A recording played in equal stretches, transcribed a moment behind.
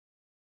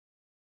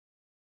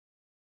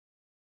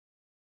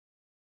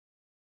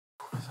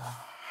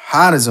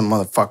hot as a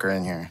motherfucker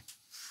in here.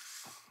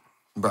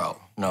 Bro,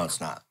 no, it's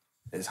not.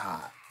 It's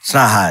hot. It's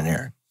not hot in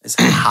here. It's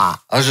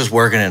hot. I was just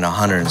working in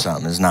 100 and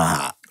something. It's not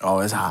hot. Oh,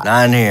 it's hot.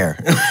 Not in here.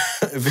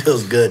 It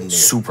feels good in here.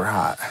 Super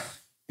hot.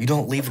 You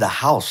don't leave the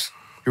house.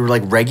 You were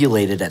like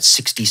regulated at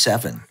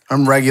 67.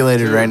 I'm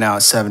regulated right now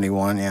at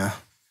 71, yeah.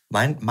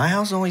 My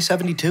house is only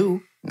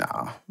 72.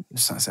 No,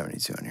 it's not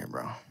 72 in here,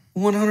 bro.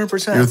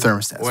 100%. Your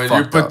thermostat's When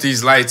fucked you put up.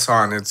 these lights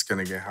on, it's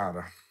going to get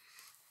hotter.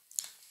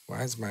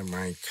 Why is my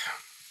mic?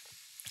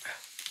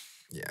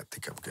 Yeah, I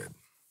think I'm good.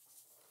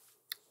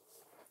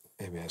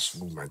 Maybe I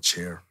should move my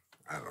chair.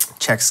 I don't know.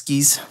 Check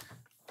skis.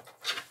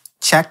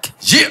 Check.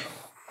 Yeah!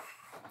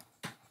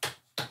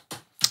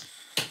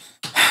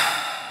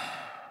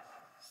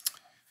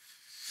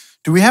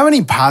 Do we have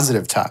any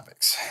positive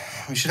topics?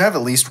 We should have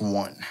at least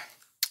one.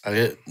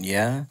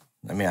 Yeah.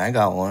 I mean, I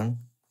got one.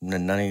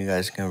 None of you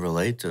guys can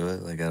relate to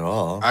it, like, at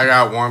all. I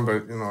got one,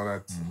 but, you know,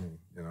 that's,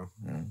 you know.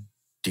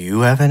 Do you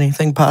have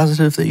anything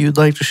positive that you'd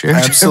like to share?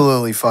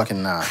 Absolutely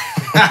fucking not.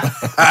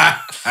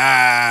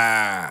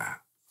 Ah.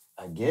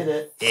 I get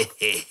it.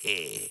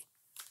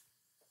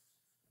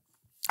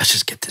 Let's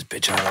just get this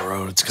bitch on the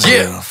road. It's gonna be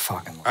a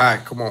fucking... All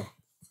right, come on.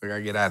 We got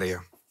to get out of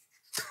here.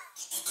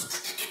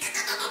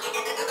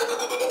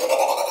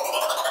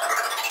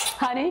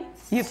 Honey,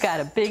 you've got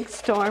a big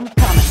storm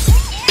coming.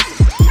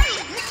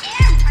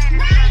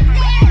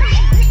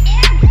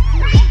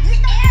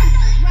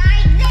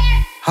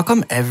 How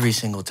come every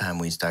single time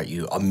we start,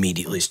 you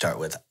immediately start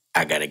with,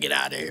 I gotta get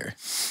out of here?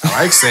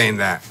 I like saying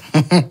that.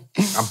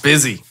 I'm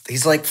busy.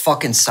 He's like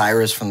fucking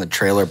Cyrus from the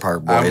Trailer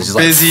Park Boys. I'm He's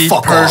busy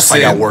like, fuck off,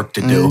 I got person. work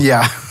to do.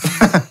 Yeah.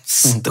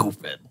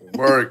 Stupid.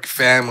 Work,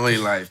 family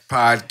life,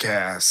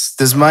 podcast.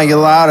 This might get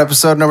loud.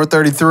 Episode number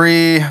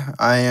 33.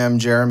 I am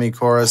Jeremy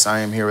Chorus.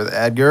 I am here with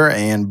Edgar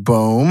and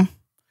BØØM.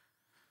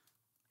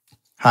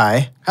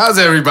 Hi. How's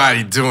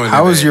everybody doing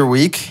How was today? your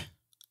week?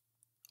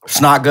 It's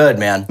not good,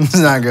 man. It's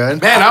not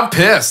good. Man, I'm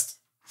pissed.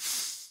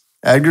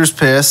 Edgar's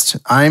pissed.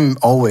 I'm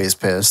always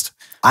pissed.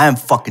 I am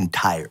fucking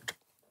tired.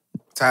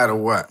 Tired of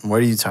what?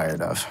 What are you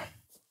tired of?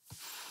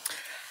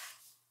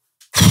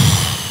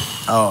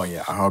 Oh,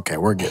 yeah. Okay,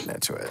 we're getting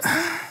into it.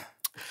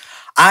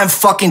 I'm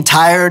fucking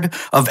tired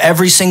of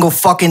every single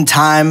fucking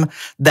time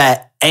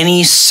that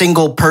any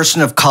single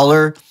person of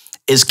color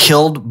is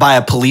killed by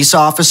a police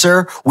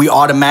officer, we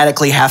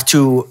automatically have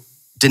to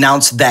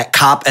denounce that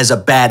cop as a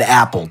bad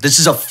apple. This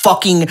is a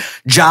fucking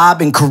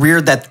job and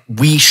career that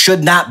we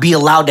should not be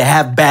allowed to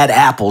have bad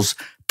apples,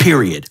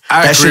 period.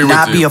 I That agree should with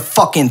not be you. a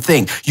fucking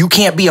thing. You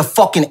can't be a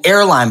fucking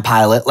airline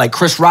pilot, like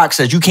Chris Rock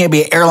says, you can't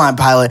be an airline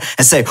pilot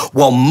and say,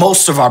 well,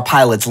 most of our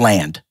pilots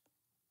land.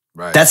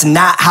 Right. That's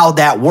not how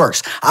that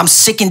works. I'm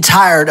sick and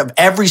tired of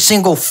every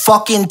single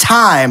fucking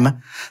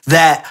time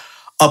that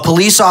a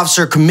police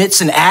officer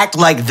commits an act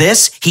like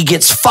this, he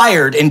gets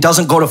fired and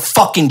doesn't go to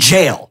fucking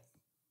jail.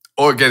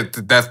 Or get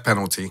the death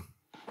penalty.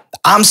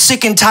 I'm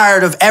sick and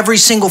tired of every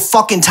single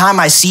fucking time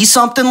I see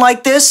something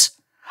like this,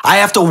 I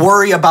have to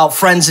worry about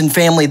friends and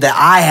family that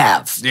I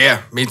have.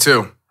 Yeah, me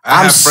too.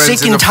 I'm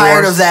sick and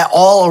tired of that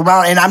all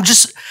around. And I'm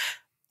just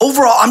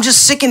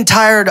sick and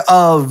tired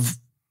of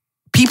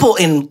people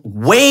in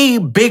way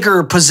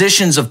bigger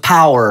positions of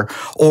power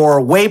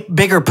or way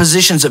bigger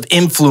positions of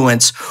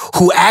influence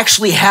who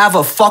actually have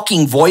a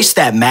fucking voice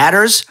that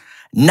matters,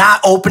 not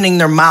opening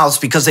their mouths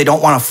because they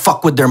don't want to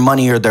fuck with their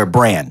money or their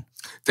brand.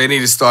 They need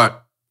to start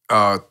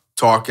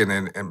talking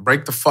and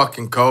break the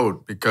fucking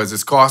code because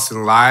it's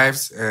costing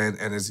lives and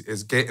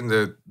it's getting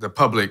the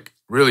public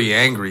really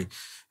angry.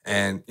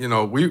 And, you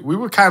know, we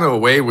were kind of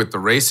away with the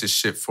racist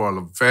shit for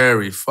a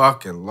very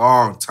fucking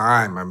long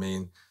time. I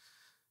mean,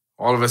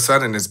 all of a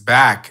sudden it's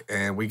back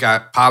and we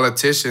got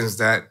politicians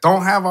that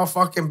don't have our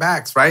fucking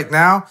backs. Right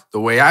now, the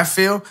way I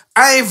feel,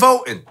 I ain't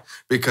voting.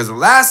 Because the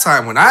last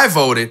time when I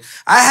voted,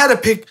 I had to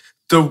pick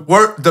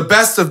the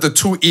best of the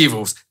two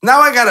evils. Now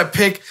I gotta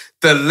pick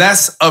the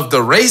less of the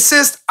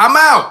racist. I'm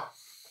out.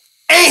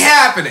 Ain't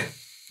happening.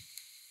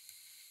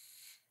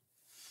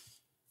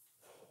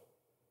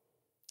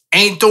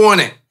 Ain't doing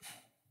it.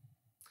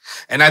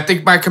 And I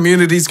think my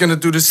community's gonna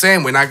do the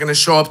same. We're not gonna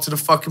show up to the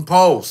fucking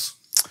polls.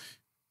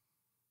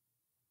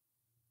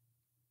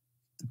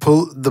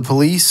 The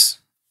police,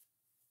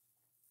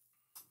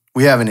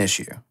 we have an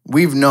issue.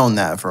 We've known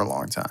that for a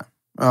long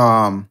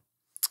time.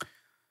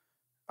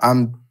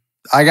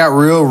 I got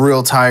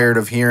real tired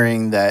of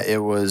hearing that it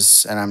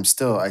was, and I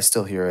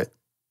still hear it,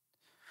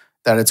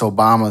 that it's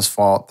Obama's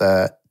fault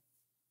that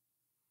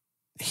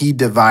he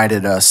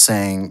divided us,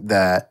 saying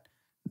that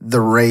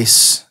the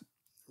race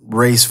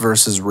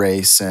versus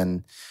race,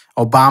 and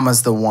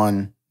Obama's the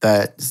one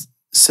that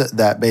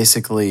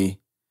basically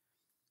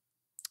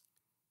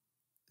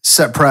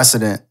set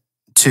precedent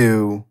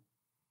to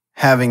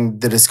having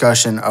the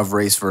discussion of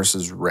race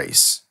versus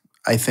race.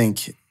 I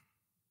think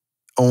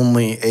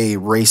only a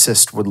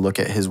racist would look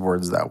at his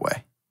words that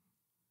way.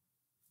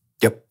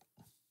 Yep.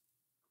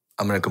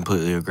 I'm going to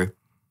completely agree.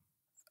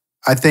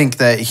 I think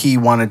that he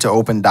wanted to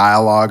open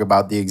dialogue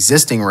about the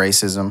existing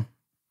racism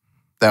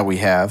that we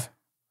have.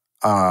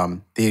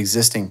 the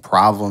existing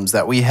problems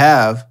that we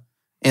have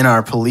in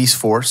our police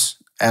force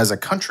as a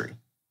country.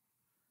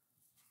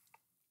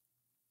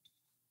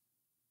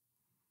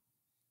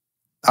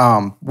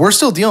 We're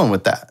still dealing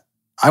with that.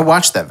 I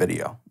watched that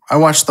video. I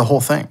watched the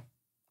whole thing.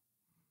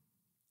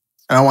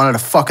 And I wanted to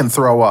fucking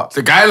throw up.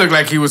 The guy looked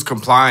like he was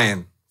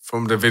complying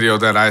from the video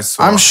that I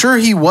saw. I'm sure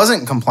he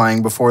wasn't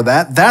complying before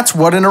that. That's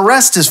what an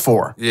arrest is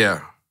for.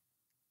 Yeah.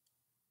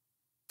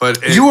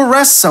 But You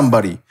arrest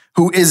somebody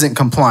who isn't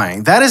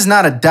complying. That is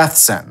not a death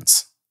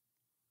sentence.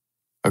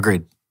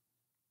 Agreed.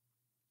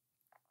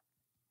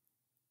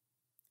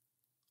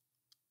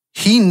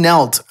 He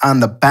knelt on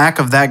the back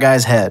of that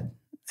guy's head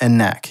and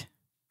neck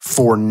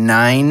for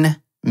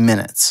 9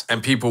 minutes.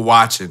 And people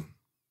watching,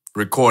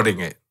 recording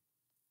it.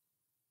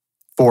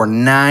 For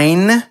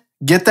 9,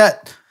 get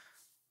that?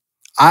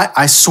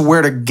 I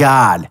swear to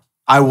God,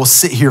 I will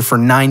sit here for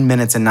 9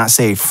 minutes and not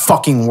say a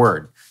fucking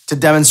word to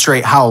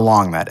demonstrate how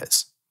long that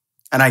is.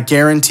 And I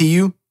guarantee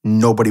you,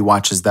 nobody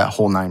watches that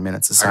whole 9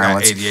 minutes of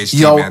silence. I got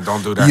ADHD, man.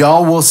 Don't do that.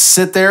 Y'all will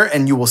sit there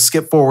and you will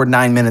skip forward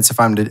 9 minutes if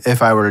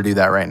I were to do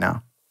that right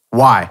now.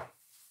 Why?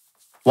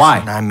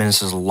 Why? 9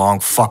 minutes is a long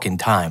fucking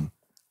time.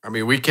 I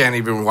mean, we can't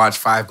even watch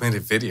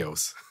 5-minute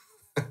videos.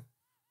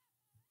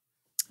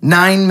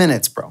 9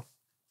 minutes, bro.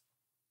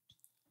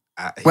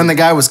 When the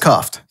guy was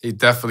cuffed. He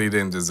definitely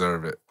didn't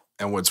deserve it.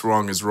 And what's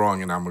wrong is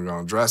wrong, and I'm going to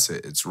address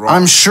it. It's wrong.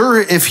 I'm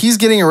sure if he's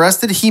getting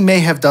arrested, he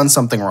may have done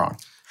something wrong.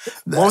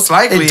 Most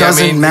likely, it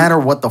doesn't matter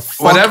what the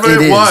fuck whatever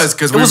it was,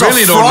 because we really don't know. It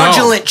was a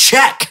fraudulent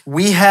check.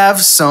 We have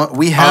some.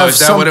 We have is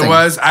that something. what it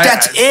was?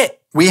 That's it.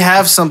 We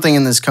have something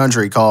in this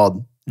country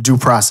called due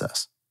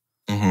process.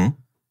 Mm-hmm.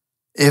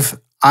 If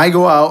I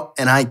go out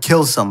and I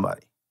kill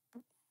somebody,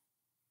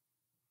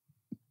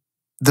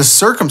 the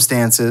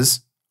circumstances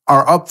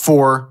are up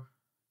for.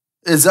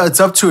 It's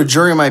up to a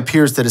jury of my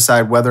peers to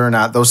decide whether or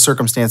not those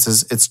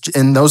circumstances. It's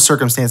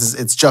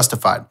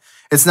justified.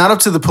 It's not up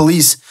to the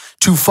police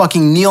to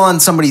fucking kneel on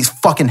somebody's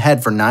fucking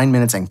head for 9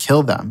 minutes and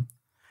kill them.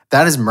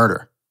 That is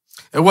murder.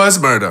 It was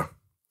murder.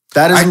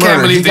 That is murder. I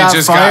can't believe they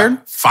just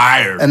got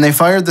fired. And they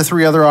fired the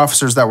 3 other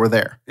officers that were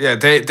there. Yeah,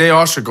 they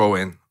all should go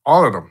in.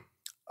 All of them.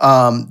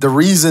 The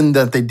reason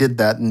that they did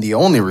that, and the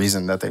only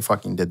reason that they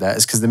fucking did that,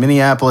 is because the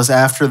Minneapolis,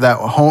 after that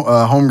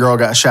homegirl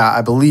got shot,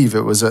 I believe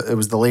it was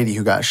the lady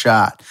who got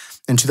shot.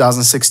 In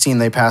 2016,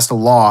 they passed a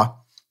law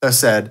that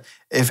said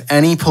if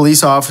any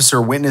police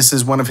officer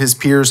witnesses one of his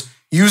peers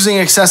using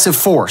excessive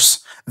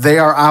force, they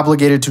are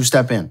obligated to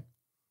step in,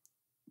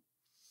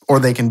 or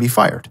they can be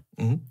fired.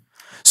 Mm-hmm.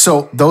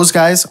 So those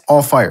guys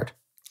all fired.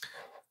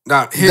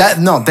 Now,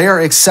 they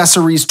are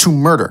accessories to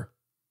murder.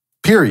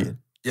 Period.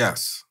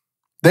 Yes.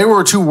 They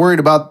were too worried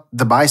about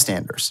the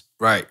bystanders.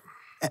 Right.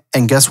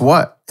 And guess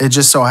what? It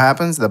just so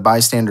happens the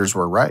bystanders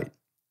were right.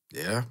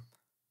 Yeah.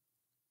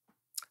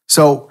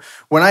 So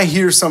when I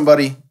hear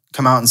somebody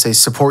come out and say,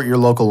 support your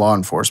local law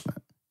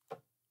enforcement.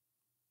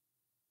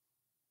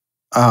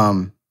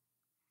 No.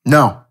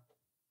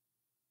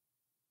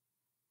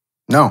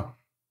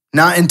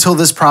 Not until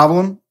this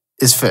problem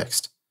is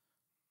fixed.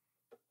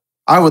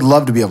 I would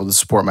love to be able to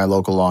support my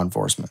local law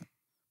enforcement.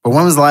 But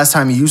when was the last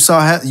time you saw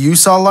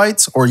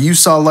lights, or you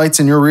saw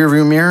lights in your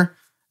rearview mirror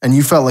and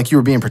you felt like you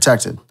were being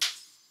protected?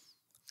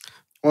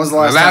 When was the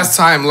last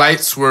time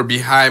lights were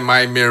behind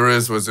my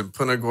mirrors was in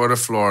Punta Gorda,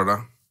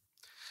 Florida.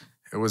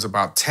 It was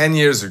about 10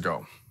 years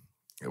ago.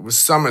 It was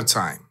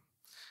summertime.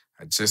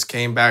 I just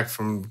came back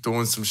from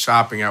doing some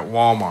shopping at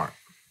Walmart.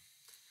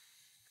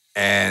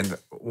 And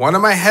one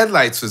of my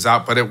headlights was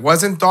out, but it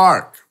wasn't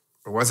dark.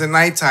 It wasn't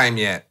nighttime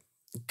yet.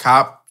 The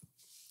cop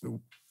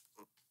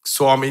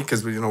saw me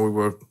because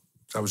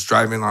I was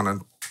driving on a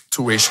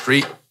 2-way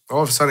street.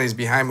 All of a sudden, he's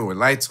behind me with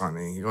lights on.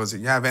 And he goes,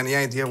 you have any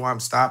idea why I'm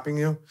stopping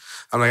you?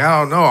 I'm like, I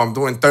don't know. I'm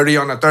doing 30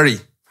 on a 30.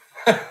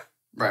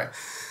 Right.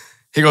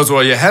 He goes,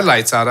 well, your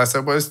headlight's out. I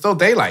said, well, it's still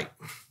daylight.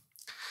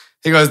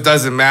 He goes,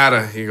 doesn't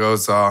matter. He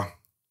goes,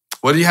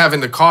 what do you have in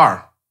the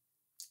car?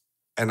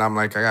 And I'm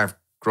like, I got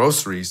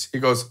groceries. He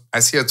goes, I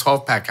see a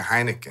 12-pack of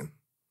Heineken.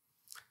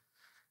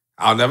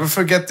 I'll never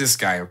forget this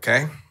guy,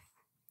 okay?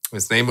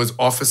 His name was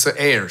Officer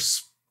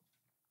Ayers.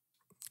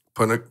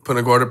 Punta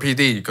Gorda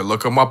PD. You could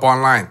look him up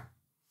online.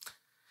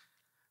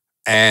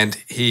 And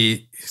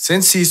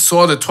since he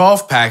saw the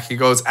 12-pack, he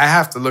goes, I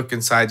have to look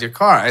inside your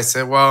car. I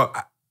said, well,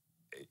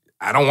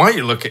 I don't want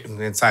you looking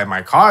inside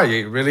my car.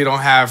 You really don't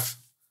have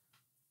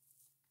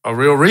a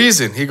real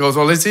reason. He goes,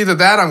 well, it's either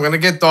that or I'm going to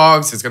get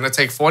dogs. It's going to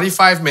take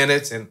 45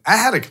 minutes. And I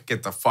had to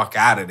get the fuck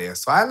out of there.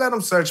 So I let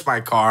him search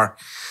my car.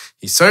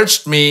 He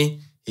searched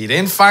me. He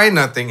didn't find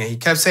nothing. And he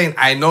kept saying,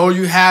 I know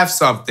you have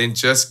something.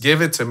 Just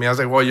give it to me. I was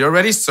like, well, you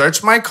already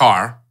searched my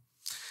car.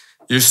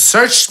 You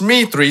searched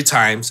me 3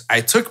 times. I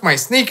took my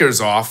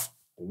sneakers off.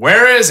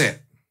 Where is it?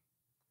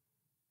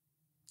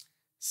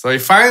 So he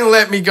finally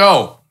let me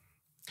go.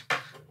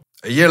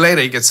 A year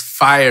later, he gets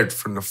fired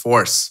from the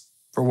force.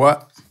 For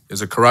what? He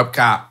was a corrupt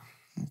cop.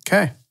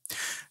 Okay.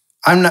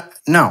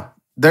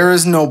 There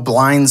is no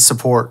blind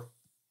support.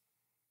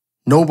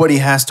 Nobody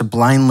has to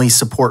blindly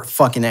support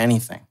fucking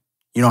anything.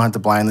 You don't have to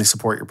blindly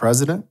support your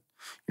president.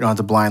 You don't have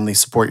to blindly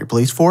support your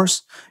police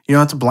force. You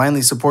don't have to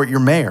blindly support your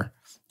mayor.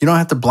 You don't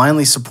have to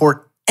blindly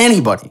support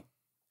anybody,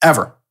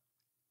 ever.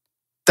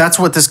 That's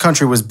what this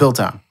country was built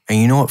on. And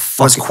you know what?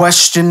 Was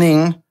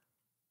questioning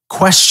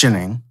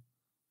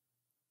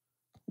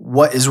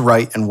what is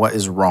right and what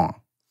is wrong.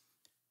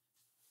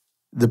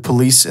 The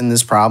police in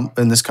this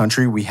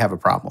country, we have a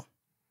problem.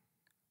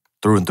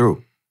 Through and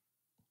through.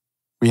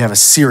 We have a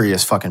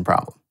serious fucking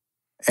problem.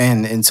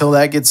 And until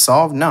that gets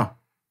solved, no.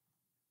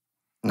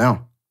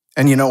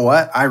 And you know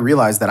what? I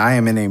realize that I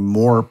am in a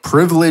more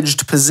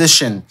privileged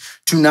position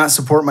to not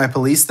support my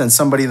police than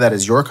somebody that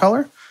is your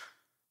color,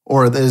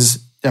 or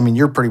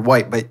you're pretty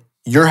white, but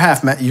you're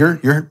half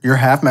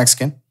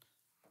Mexican,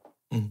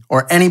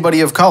 or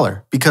anybody of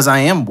color, because I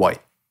am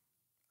white.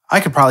 I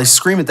could probably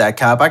scream at that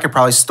cop. I could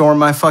probably storm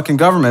my fucking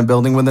government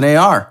building with an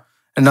AR,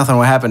 and nothing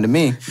would happen to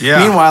me. Yeah.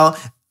 Meanwhile,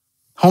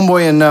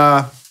 homeboy in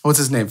what's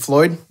his name?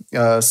 Floyd?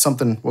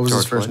 What was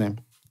his first name?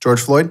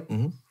 George Floyd?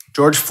 Mm-hmm.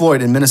 George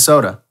Floyd in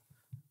Minnesota.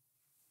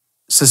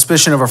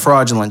 Suspicion of a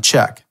fraudulent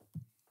check.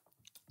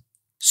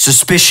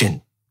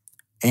 Suspicion.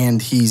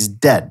 And he's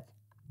dead.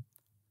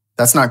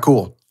 That's not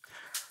cool.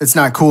 It's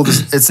not cool.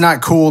 It's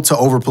not cool to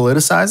over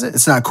politicize it.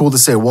 It's not cool to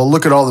say, well,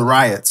 look at all the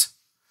riots.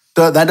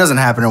 That doesn't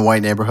happen in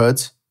white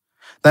neighborhoods.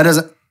 That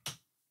doesn't,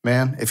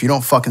 man, if you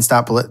don't fucking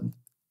stop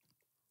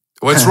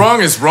what's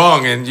wrong is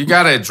wrong, and you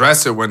got to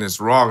address it when it's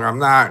wrong. I'm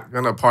not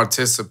going to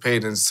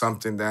participate in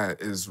something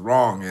that is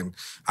wrong. And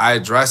I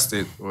addressed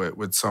it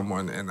with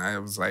someone, and I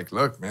was like,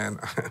 look, man,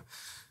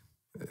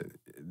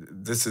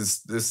 this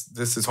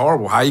is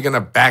horrible. How are you going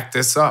to back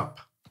this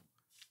up?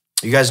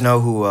 You guys know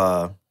who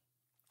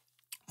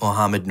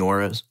Mohammed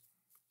Noor is?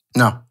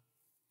 No.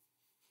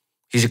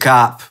 He's a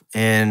cop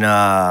in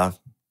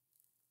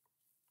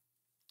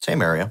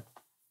same area.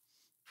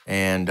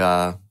 And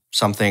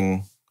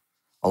something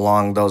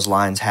along those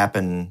lines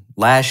happened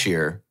last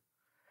year,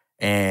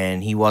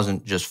 and he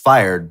wasn't just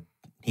fired,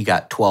 he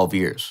got 12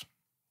 years.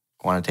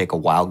 Want to take a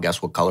wild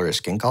guess what color his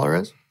skin color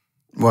is?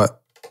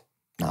 What?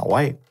 Not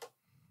white.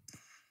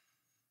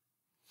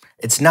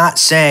 It's not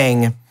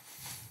saying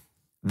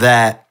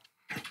that,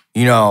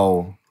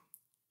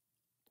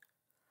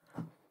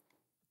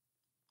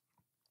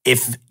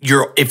 if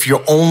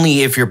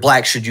you're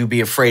black, should you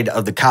be afraid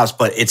of the cops?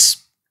 But it's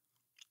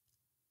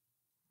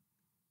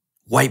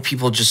white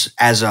people just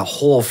as a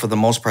whole, for the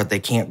most part, they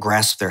can't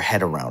grasp their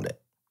head around it.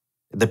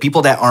 The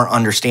people that aren't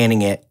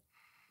understanding it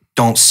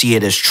don't see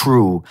it as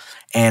true.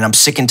 And I'm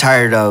sick and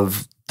tired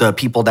of the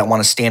people that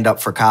want to stand up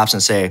for cops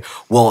and say,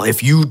 well,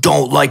 if you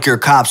don't like your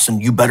cops,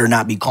 then you better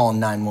not be calling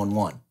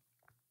 911.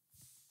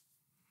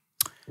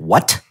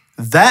 What?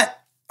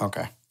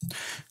 Okay.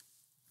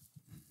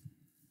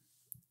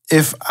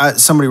 If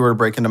somebody were to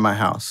break into my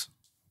house,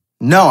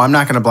 no, I'm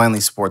not going to blindly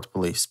support the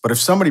police. But if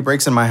somebody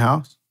breaks in my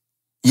house,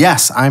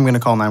 yes, I'm going to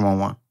call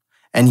 911.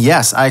 And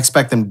yes, I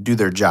expect them to do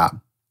their job.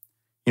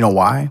 You know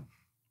why?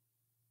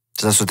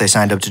 So that's what they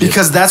signed up to do.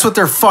 Because that's what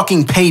they're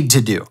fucking paid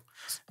to do.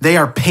 They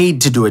are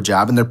paid to do a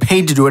job, and they're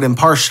paid to do it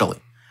impartially.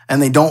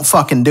 And they don't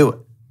fucking do it.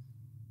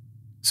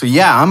 So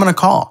yeah, I'm going to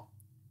call.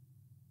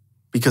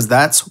 Because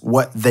that's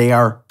what they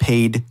are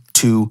paid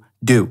to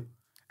do.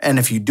 And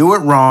if you do it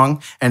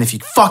wrong, and if you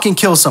fucking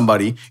kill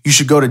somebody, you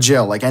should go to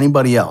jail like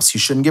anybody else. You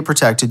shouldn't get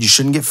protected. You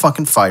shouldn't get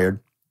fucking fired.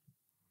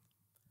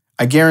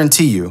 I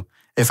guarantee you,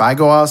 if I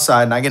go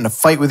outside and I get in a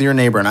fight with your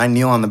neighbor and I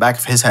kneel on the back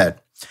of his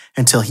head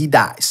until he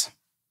dies,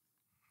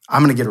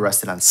 I'm going to get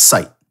arrested on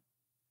sight.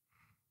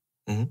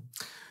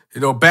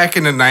 Mm-hmm. Back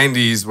in the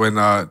 90s when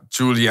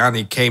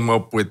Giuliani came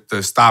up with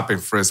the stop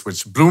and frisk,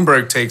 which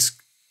Bloomberg takes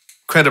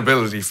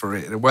credibility for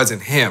it. It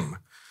wasn't him.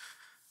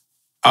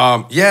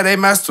 They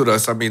messed with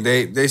us. I mean,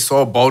 they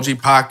saw bulgy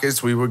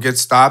pockets. We would get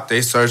stopped.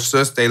 They searched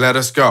us. They let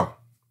us go.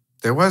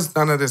 There was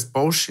none of this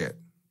bullshit.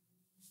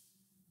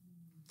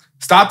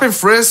 Stop and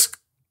frisk,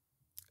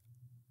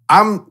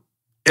 I'm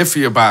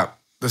iffy about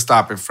the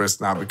stop and frisk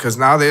now because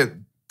now they're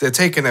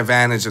taking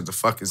advantage of the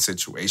fucking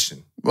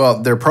situation.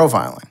 Well, they're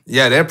profiling.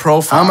 Yeah, they're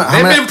profiling.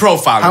 They've been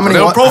profiling. They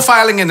were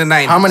profiling in the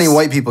 90s. How many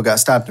white people got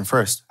stopped and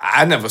frisked?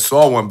 I never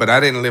saw one, but I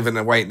didn't live in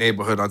a white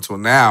neighborhood until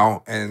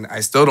now, and I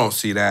still don't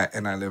see that,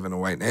 and I live in a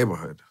white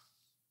neighborhood.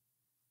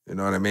 You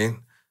know what I mean?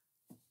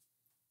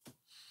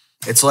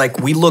 It's like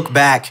we look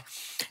back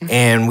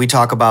and we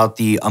talk about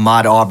the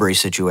Ahmaud Arbery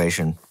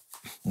situation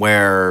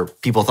where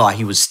people thought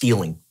he was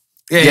stealing.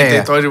 Yeah,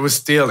 they thought he was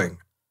stealing.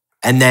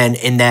 And then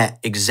in that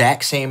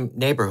exact same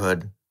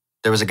neighborhood,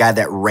 there was a guy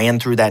that ran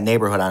through that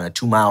neighborhood on a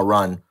 2-mile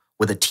run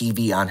with a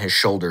TV on his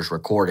shoulders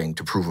recording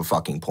to prove a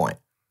fucking point.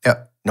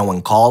 Yep. No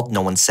one called.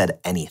 No one said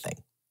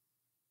anything.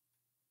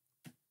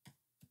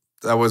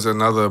 That was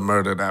another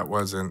murder that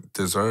wasn't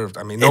deserved.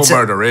 I mean, no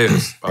murder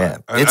is. But yeah.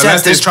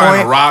 Unless they're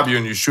trying to rob you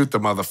and you shoot the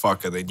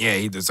motherfucker, then yeah,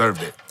 he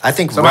deserved it. I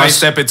think somebody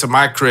step into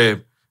my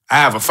crib, I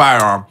have a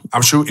firearm,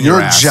 I'm shooting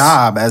your ass. Your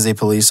job as a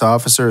police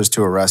officer is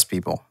to arrest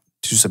people,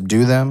 to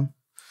subdue them.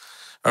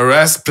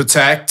 Arrest,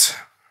 protect.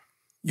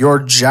 Your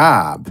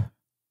job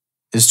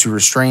is to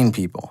restrain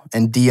people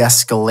and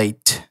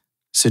de-escalate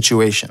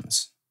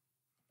situations.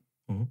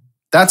 Mm-hmm.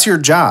 That's your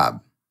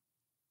job.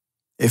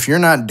 If you're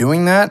not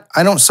doing that,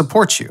 I don't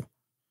support you.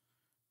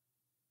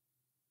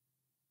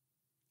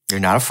 You're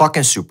not a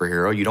fucking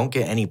superhero. You don't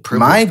get any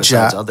privilege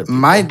besides other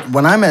people.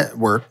 When I'm at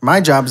work, my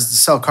job is to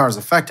sell cars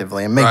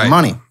effectively and make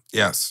money.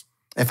 Yes.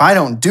 If I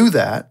don't do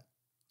that,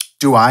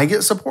 do I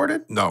get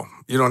supported? No,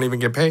 you don't even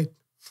get paid.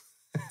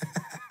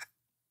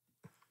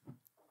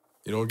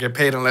 You don't get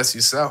paid unless you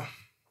sell.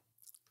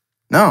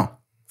 No.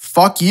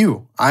 Fuck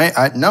you.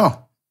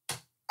 No.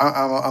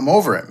 I'm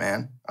over it,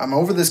 man. I'm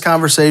over this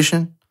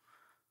conversation.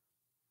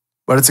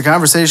 But it's a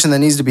conversation that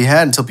needs to be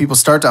had until people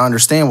start to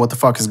understand what the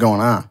fuck is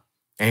going on.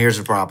 And here's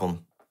the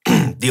problem.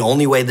 The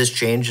only way this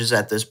changes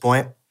at this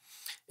point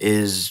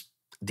is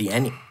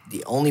the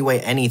only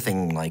way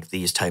anything like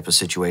these type of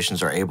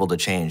situations are able to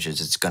change is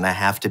it's going to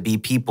have to be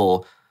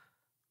people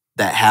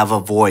that have a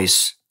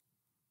voice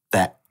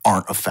that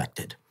aren't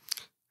affected.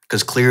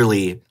 Because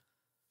clearly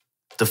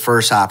the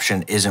first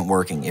option isn't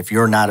working. If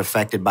you're not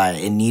affected by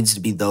it, it needs to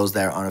be those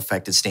that are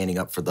unaffected standing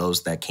up for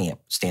those that can't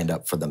stand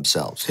up for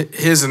themselves.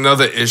 Here's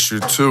another issue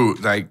too,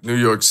 like New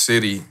York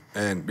City,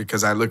 and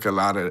because I look a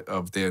lot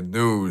of their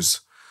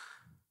news,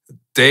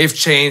 they've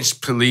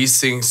changed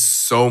policing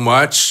so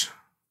much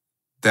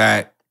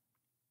that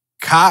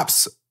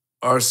cops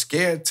are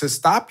scared to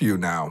stop you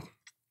now.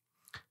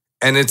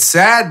 And it's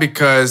sad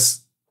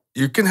because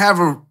you can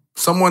have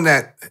someone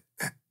that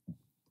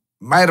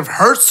might have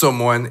hurt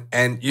someone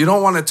and you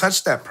don't want to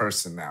touch that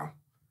person now.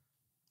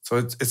 So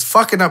it's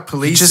fucking up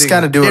policing. You just got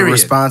to do it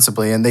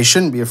responsibly, and they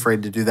shouldn't be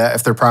afraid to do that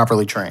if they're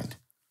properly trained.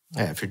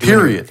 Yeah, if you're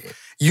doing it.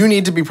 You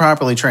need to be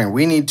properly trained.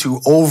 We need to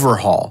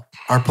overhaul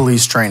our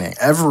police training.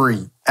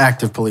 Every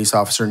active police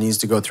officer needs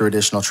to go through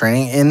additional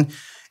training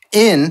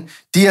in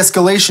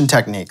de-escalation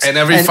techniques. And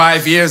every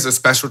 5 years, a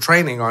special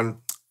training on.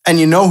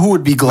 And you know who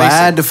would be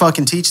glad to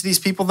fucking teach these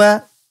people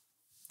that?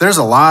 There's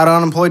a lot of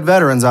unemployed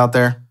veterans out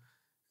there.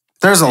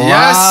 There's a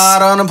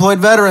lot of unemployed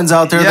veterans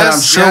out there that I'm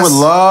sure would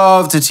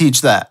love to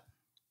teach that.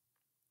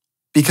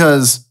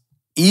 Because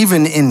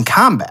even in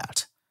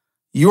combat,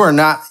 you are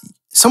not...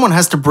 Someone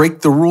has to break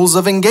the rules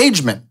of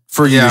engagement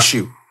for you to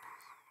shoot.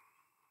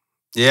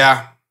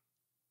 Yeah.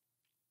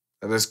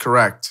 That is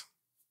correct.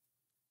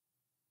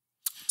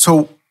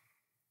 So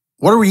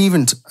what are we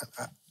even...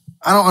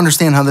 I don't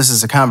understand how this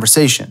is a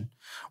conversation.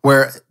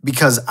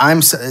 Because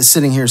I'm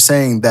sitting here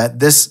saying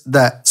that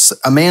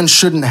a man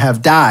shouldn't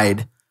have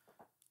died,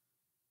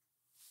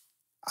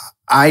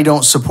 I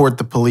don't support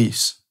the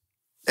police.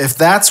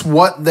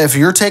 If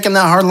you're taking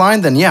that hard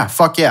line, then yeah,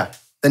 fuck yeah.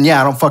 Then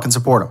yeah, I don't fucking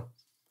support them.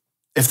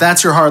 If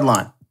that's your hard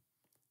line.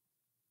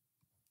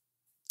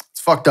 It's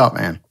fucked up,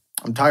 man.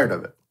 I'm tired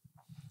of it.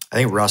 I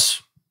think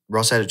Russ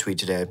had a tweet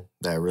today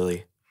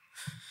that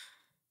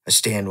I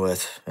stand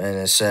with. And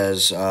it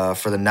says,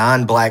 for the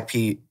non-black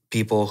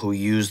people who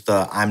use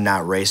the "I'm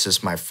not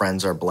racist, my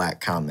friends are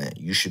black" comment,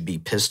 you should be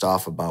pissed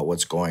off about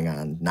what's going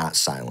on, not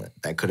silent.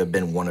 That could have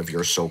been one of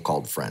your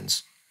so-called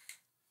friends.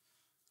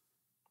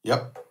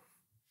 Yep.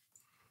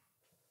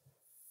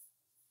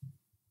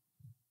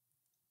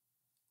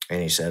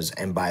 And he says,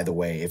 and by the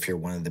way, if you're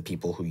one of the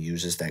people who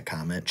uses that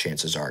comment,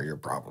 chances are you're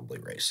probably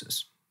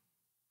racist.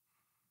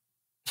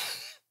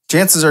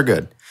 Chances are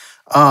good.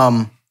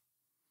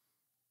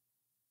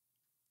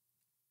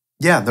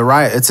 Yeah, the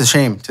riot. It's a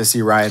shame to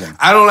see rioting.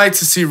 I don't like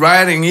to see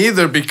rioting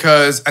either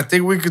because I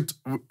think we could.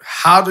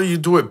 How do you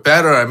do it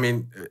better? I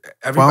mean,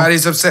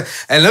 everybody's upset.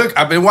 And look,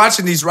 I've been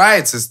watching these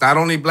riots. It's not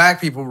only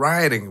black people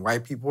rioting;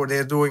 white people are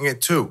there doing it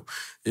too.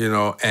 You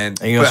know, and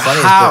you know, but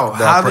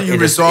how do you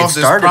resolve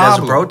this problem? It started as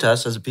a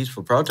protest, as a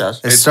peaceful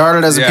protest. It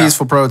started as a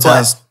peaceful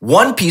protest. But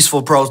one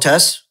peaceful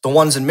protest, the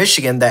ones in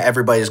Michigan that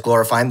everybody is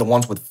glorifying, the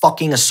ones with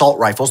fucking assault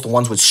rifles, the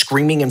ones with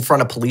screaming in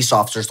front of police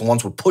officers, the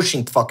ones with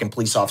pushing fucking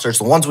police officers,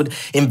 the ones with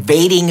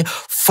invading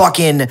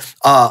fucking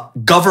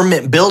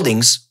government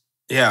buildings.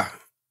 Yeah.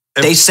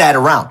 They sat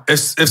around. If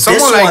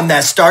someone one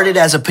that started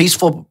as a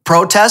peaceful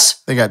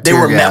protest, they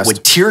were met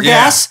with tear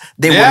gas.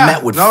 They were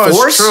met with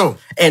force. It's true.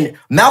 And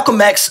Malcolm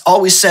X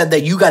always said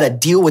that you got to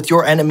deal with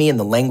your enemy in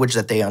the language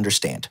that they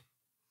understand.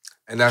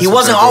 And that's he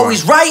wasn't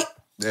always right.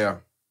 Yeah.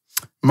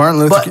 Martin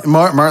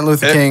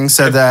Luther King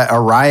said that a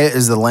riot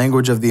is the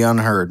language of the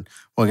unheard.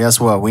 Well, guess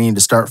what? We need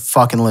to start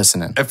fucking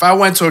listening. If I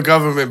went to a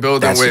government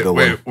building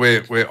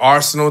with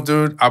Arsenal,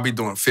 dude, I'll be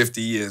doing 50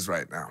 years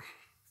right now.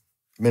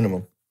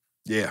 Minimum.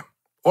 Yeah.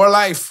 Or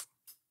life.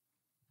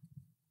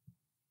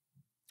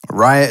 A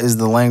riot is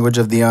the language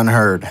of the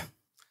unheard.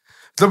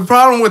 The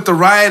problem with the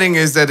rioting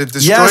is that it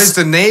destroys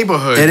the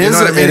neighborhood. It is.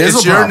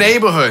 It's your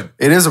neighborhood.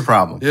 It is a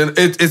problem.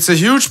 It's a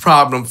huge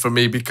problem for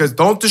me because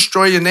don't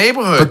destroy your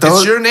neighborhood.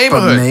 It's your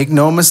neighborhood. But make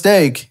no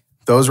mistake,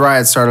 those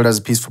riots started as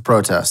a peaceful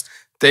protest.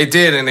 They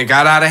did, and they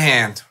got out of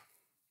hand.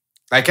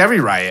 Like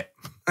every riot.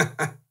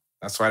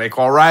 That's why they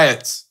call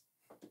riots.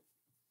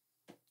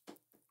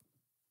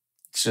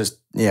 It's just,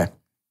 yeah.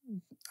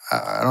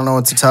 I don't know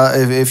what to tell.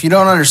 If you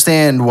don't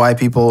understand why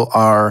people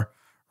are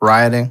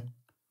rioting,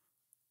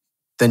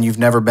 then you've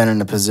never been in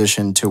a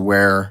position to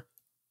where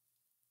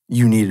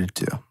you needed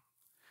to.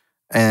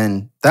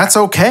 And that's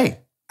okay.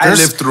 I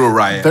lived through a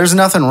riot. There's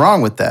nothing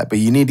wrong with that, but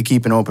you need to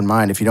keep an open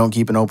mind. If you don't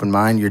keep an open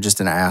mind, you're just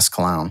an ass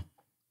clown.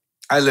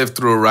 I lived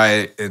through a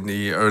riot in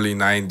the early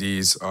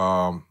 90s.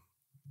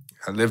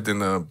 I lived in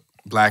the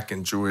Black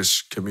and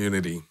Jewish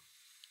community.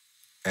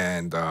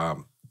 And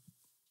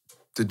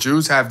the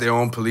Jews have their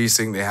own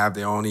policing. They have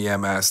their own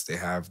EMS. They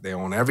have their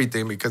own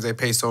everything because they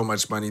pay so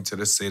much money to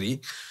the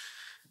city.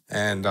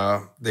 And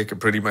they could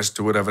pretty much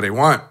do whatever they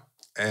want.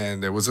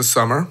 And there was a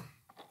summer.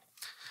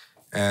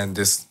 And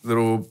this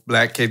little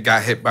black kid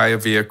got hit by a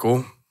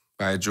vehicle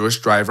by a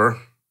Jewish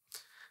driver.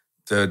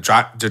 The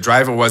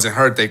driver wasn't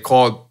hurt. They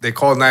called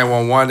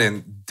 911,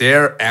 and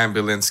their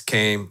ambulance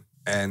came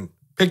and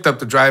picked up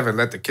the driver and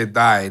let the kid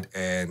die.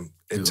 And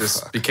it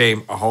just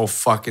became a whole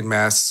fucking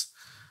mess.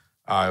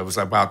 It was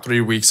about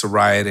 3 weeks of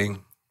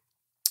rioting.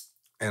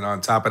 And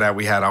on top of that,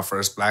 we had our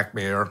first black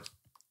mayor.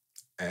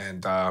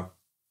 And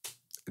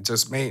it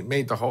just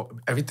made the whole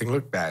everything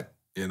look bad,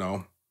 you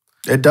know.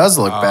 It does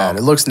look bad.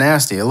 It looks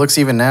nasty. It looks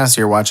even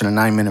nastier watching a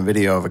 9-minute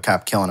video of a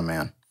cop killing a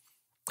man.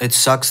 It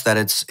sucks that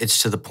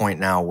it's to the point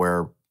now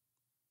where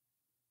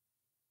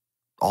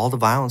all the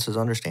violence is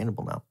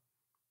understandable now.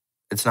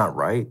 It's not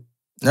right.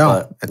 No,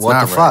 but it's what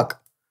not the right.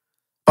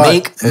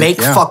 fuck?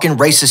 Make fucking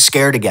racists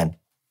scared again.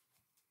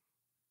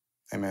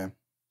 Amen.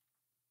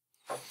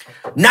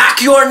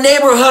 Knock your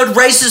neighborhood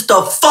racist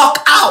the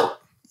fuck out.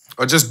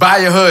 Or just buy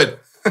a hood.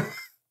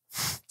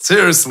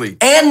 Seriously.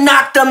 And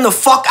knock them the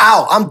fuck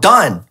out. I'm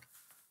done.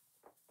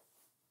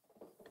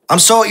 I'm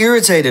so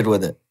irritated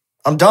with it.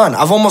 I'm done.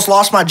 I've almost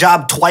lost my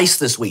job twice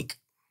this week.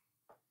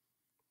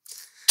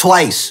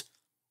 Twice.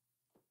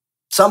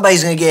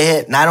 Somebody's gonna get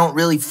hit, and I don't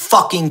really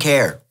fucking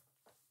care.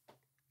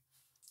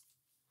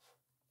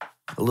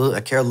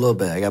 I care a little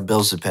bit. I got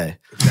bills to pay.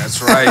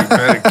 That's right. You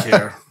better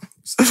care.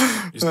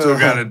 You still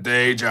got a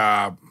day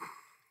job.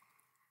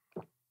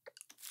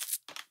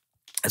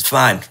 It's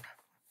fine.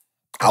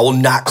 I will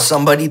knock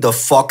somebody the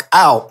fuck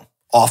out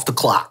off the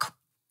clock.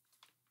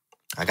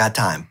 I got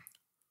time.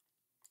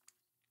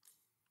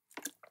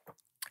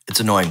 It's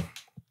annoying.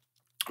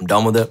 I'm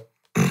done with it.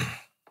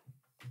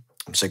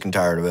 I'm sick and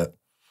tired of it.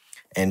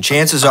 And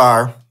chances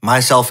are,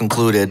 myself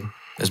included,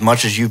 as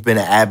much as you've been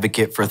an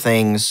advocate for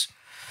things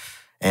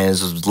and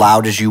as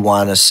loud as you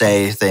want to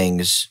say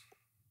things,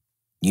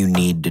 you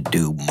need to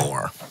do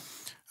more.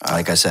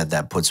 Like I said,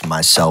 that puts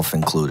myself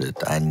included.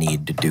 I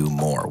need to do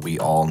more. We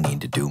all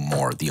need to do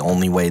more. The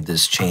only way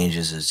this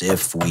changes is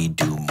if we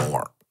do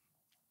more.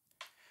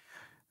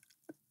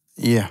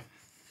 Yeah.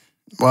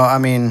 Well, I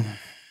mean,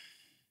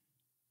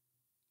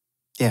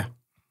 yeah.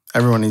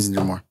 Everyone needs to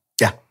do more.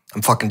 Yeah,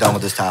 I'm fucking done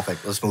with this topic.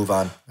 Let's move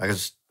on.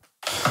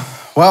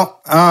 Well,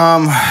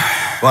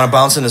 Want to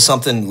bounce into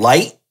something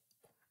light?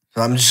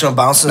 I'm just going to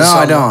bounce into no,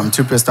 something. I don't. I'm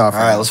too pissed off.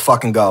 All right, let's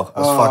fucking go.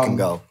 Let's fucking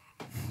go.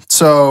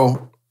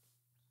 So,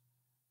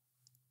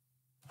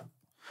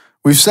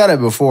 we've said it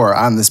before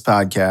on this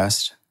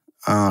podcast.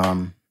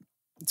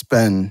 It's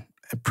been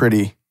a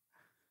pretty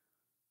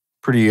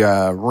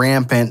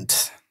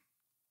rampant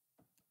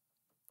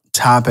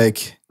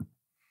topic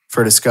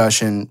for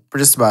discussion for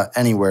just about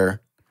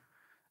anywhere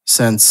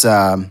since,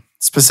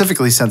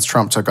 specifically since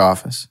Trump took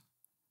office.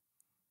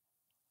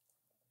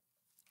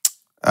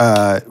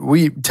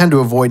 We tend to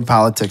avoid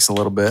politics a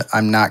little bit.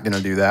 I'm not going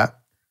to do that.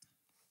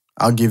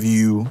 I'll give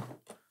you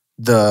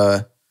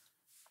the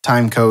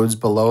time codes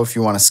below if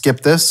you want to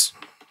skip this.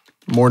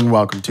 More than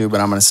welcome to, but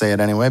I'm going to say it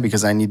anyway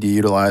because I need to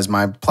utilize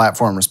my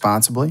platform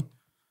responsibly.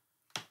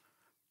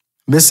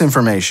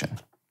 Misinformation,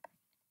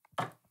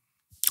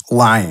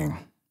 lying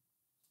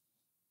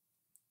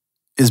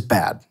is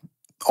bad.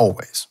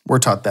 Always. We're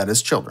taught that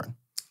as children.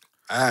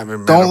 I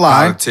haven't met Don't a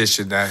lie.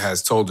 politician that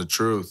has told the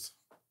truth.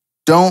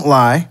 Don't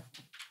lie.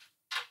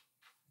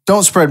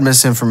 Don't spread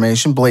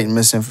misinformation, blatant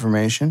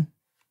misinformation.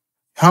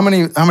 How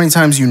many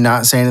times you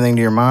not say anything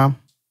to your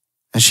mom?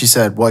 And she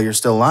said, well, you're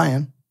still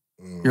lying.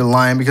 You're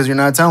lying because you're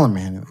not telling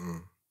me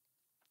anything.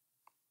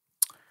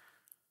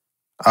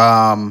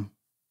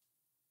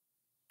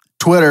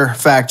 Twitter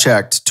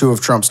fact-checked 2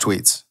 of Trump's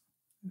tweets.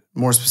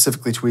 More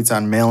specifically, tweets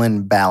on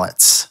mail-in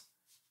ballots.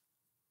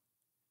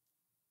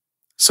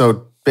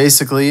 So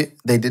basically,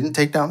 they didn't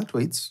take down the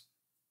tweets.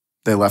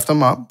 They left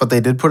them up, but they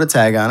did put a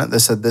tag on it. They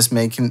said this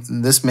may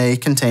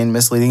contain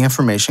misleading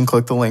information.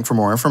 Click the link for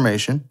more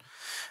information.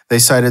 They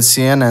cited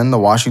CNN, the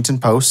Washington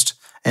Post,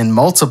 and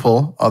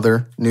multiple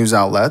other news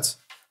outlets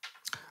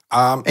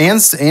and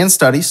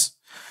studies.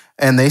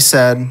 And they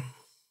said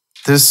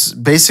this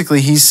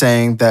basically he's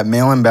saying that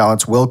mail-in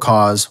ballots will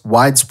cause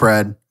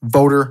widespread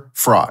voter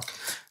fraud.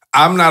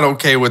 I'm not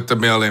okay with the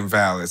mail-in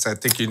ballots. I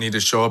think you need to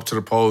show up to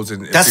the polls,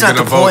 and That's if you're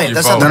not the going to vote, point. you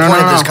That's vote. not the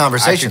point of this I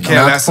conversation. could care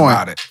Not less the point.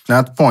 about it.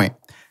 Not the point.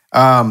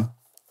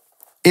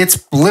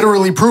 It's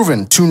literally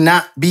proven to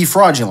not be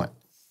fraudulent.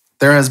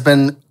 There has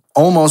been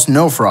almost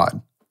no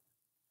fraud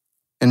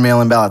in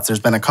mail-in ballots. There's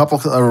been a couple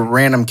of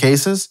random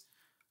cases,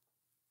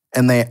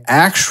 and they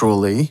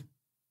actually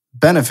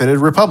benefited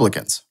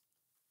Republicans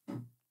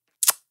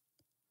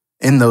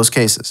in those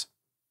cases.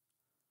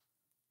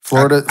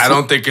 Florida. I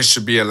don't think it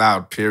should be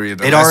allowed,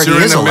 period. It already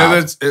is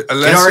allowed. Unless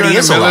you're in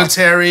the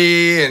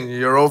military and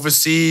you're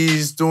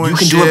overseas doing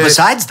shit. You can do it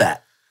besides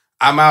that.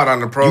 I'm out on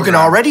the program. You can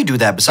already do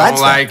that besides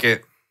Don't that. like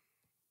it.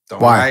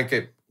 Don't Why? like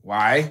it.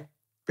 Why?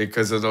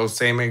 Because of those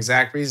same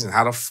exact reasons.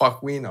 How the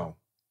fuck we know?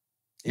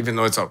 Even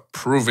though it's a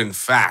proven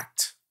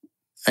fact.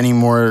 Any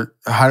more?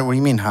 What do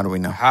you mean? How do we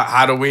know?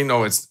 How do we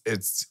know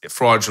it's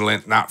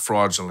fraudulent, not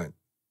fraudulent?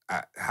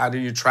 How do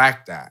you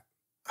track that?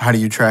 How do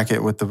you track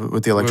it with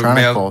the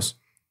electronic polls?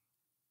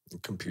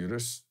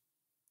 Computers.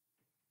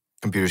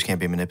 Computers can't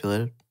be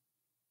manipulated.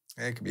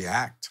 Yeah, it could be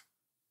hacked.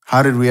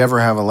 How did we ever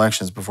have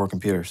elections before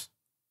computers?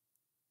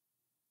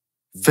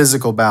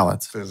 Physical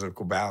ballots.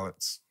 Physical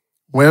ballots.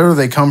 Where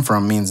they come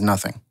from means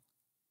nothing.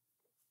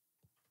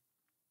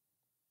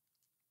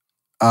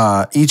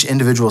 Each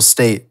individual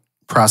state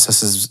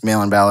processes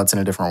mail-in ballots in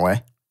a different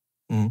way.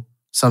 Mhm.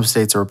 Some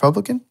states are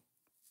Republican.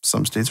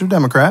 Some states are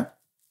Democrat.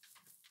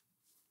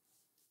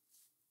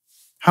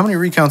 How many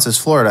recounts has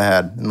Florida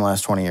had in the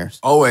last 20 years?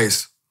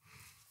 Always.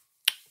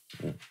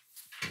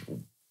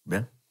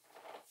 Yeah.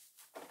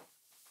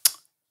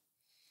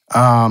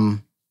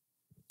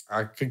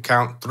 I could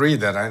count 3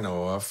 that I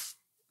know of.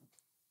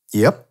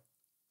 Yep.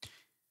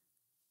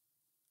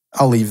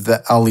 I'll leave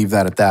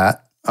that at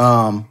that.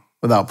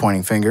 Without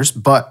pointing fingers,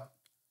 but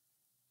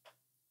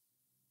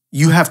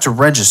you have to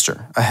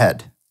register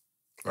ahead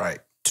Right.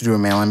 to do a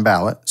mail-in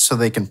ballot so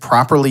they can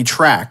properly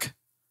track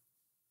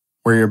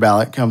where your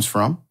ballot comes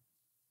from,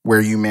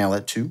 where you mail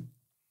it to.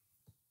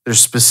 There's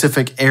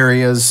specific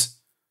areas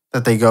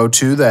that they go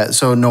to that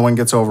so no one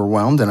gets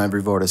overwhelmed and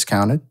every vote is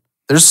counted.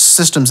 There's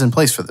systems in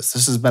place for this.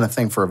 This has been a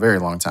thing for a very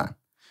long time.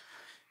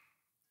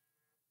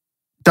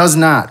 Does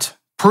not,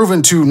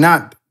 proven to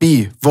not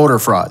be voter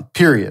fraud,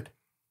 period.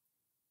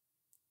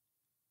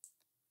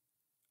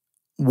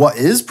 What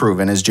is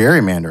proven is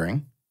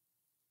gerrymandering.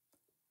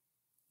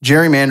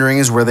 Gerrymandering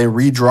is where they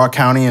redraw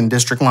county and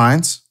district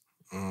lines.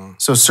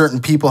 So certain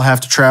people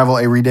have to travel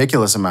a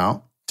ridiculous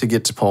amount to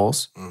get to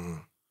polls.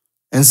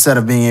 Instead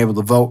of being able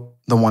to vote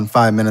the one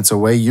 5 minutes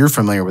away. You're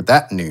familiar with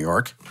that in New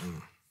York.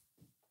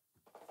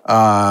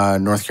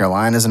 North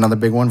Carolina is another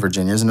big one.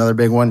 Virginia is another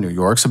big one. New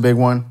York's a big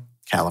one.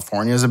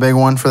 California is a big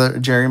one for the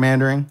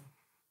gerrymandering.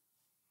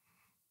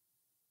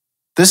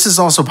 This is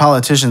also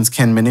politicians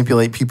can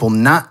manipulate people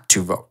not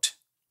to vote.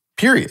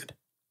 Period.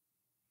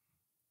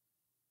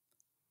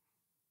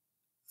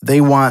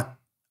 They want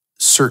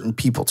certain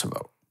people to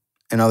vote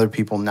and other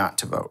people not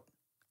to vote.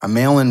 A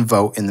mail-in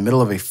vote in the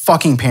middle of a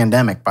fucking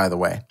pandemic, by the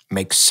way.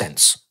 Makes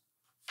sense.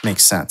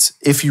 Makes sense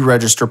if you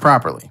register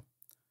properly.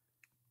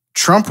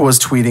 Trump was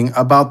tweeting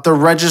about the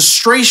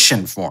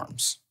registration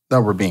forms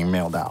that were being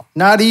mailed out,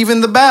 not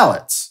even the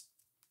ballots.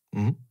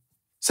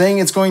 Saying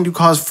it's going to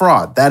cause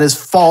fraud. That is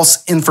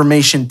false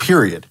information,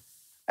 period.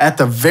 At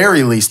the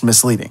very least,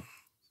 misleading.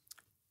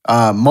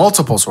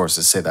 Multiple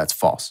sources say that's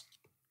false.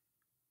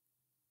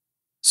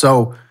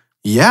 So,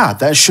 yeah,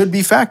 that should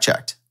be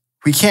fact-checked.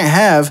 We can't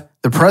have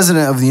the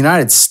president of the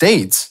United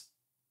States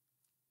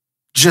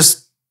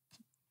just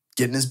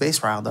getting his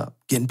base riled up,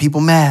 getting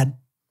people mad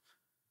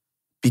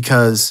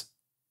because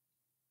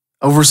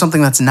over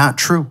something that's not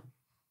true.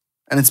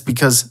 And it's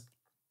because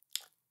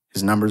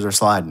his numbers are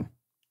sliding.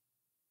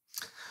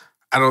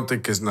 I don't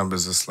think his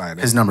numbers are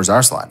sliding. His numbers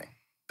are sliding.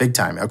 Big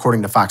time.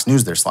 According to Fox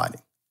News, they're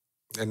sliding.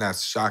 And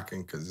that's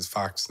shocking because it's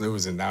Fox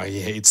News and now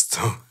he hates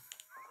them.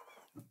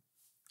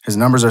 His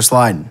numbers are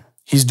sliding.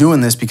 He's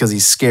doing this because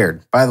he's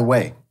scared. By the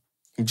way,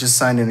 he just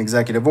signed an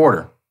executive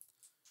order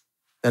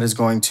that is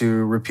going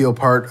to repeal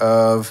part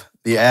of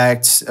the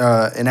act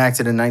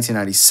enacted in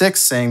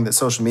 1996, saying that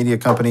social media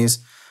companies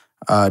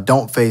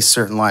don't face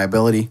certain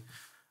liability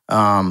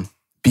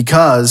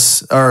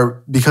because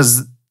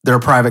they're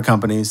private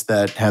companies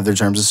that have their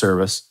terms of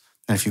service.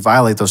 And if you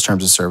violate those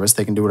terms of service,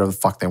 they can do whatever the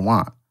fuck they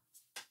want.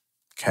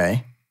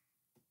 Okay.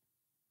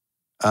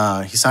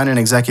 He signed an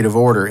executive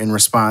order in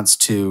response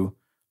to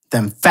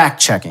them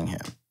fact-checking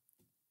him.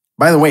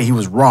 By the way, he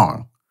was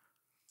wrong.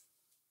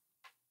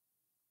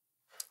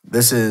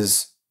 This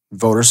is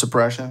voter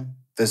suppression.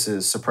 This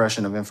is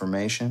suppression of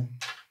information.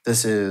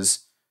 This is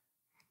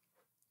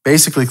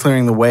basically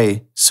clearing the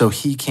way so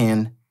he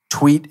can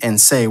tweet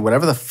and say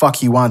whatever the fuck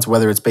he wants,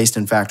 whether it's based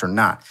in fact or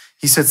not.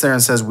 He sits there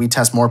and says, we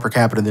test more per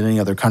capita than any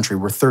other country.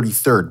 We're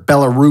 33rd.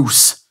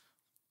 Belarus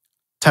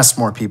tests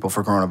more people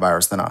for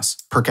coronavirus than us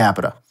per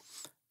capita.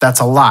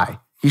 That's a lie.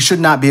 He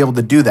should not be able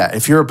to do that.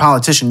 If you're a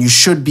politician, you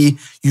should be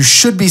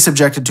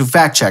subjected to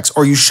fact checks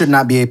or you should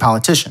not be a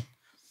politician.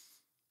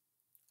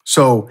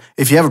 So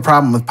if you have a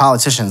problem with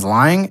politicians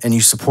lying and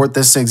you support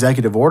this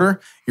executive order,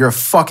 you're a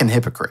fucking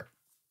hypocrite.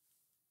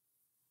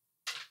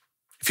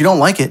 If you don't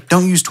like it,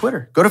 don't use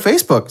Twitter. Go to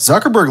Facebook.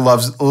 Zuckerberg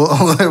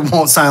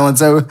won't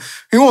silence.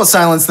 He won't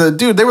silence the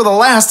dude. They were the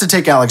last to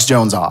take Alex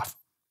Jones off.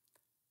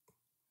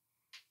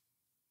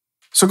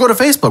 So go to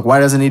Facebook. Why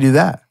doesn't he do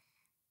that?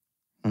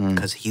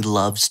 Because he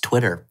loves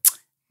Twitter.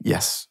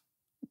 Yes.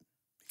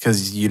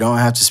 Because you don't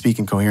have to speak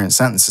in coherent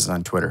sentences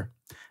on Twitter.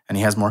 And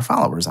he has more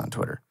followers on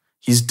Twitter.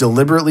 He's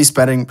deliberately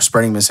spreading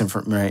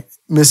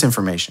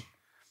misinformation.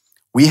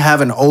 We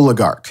have an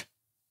oligarch.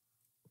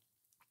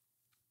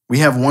 We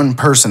have one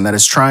person that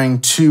is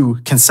trying to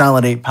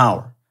consolidate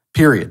power,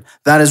 period.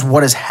 That is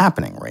what is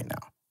happening right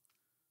now.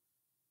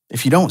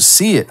 If you don't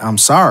see it, I'm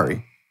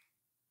sorry.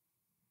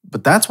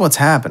 But that's what's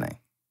happening.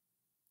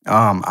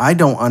 I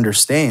don't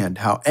understand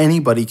how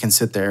anybody can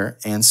sit there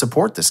and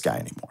support this guy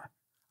anymore.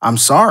 I'm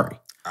sorry.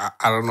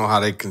 I don't know how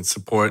they can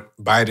support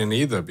Biden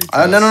either.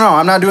 Because No.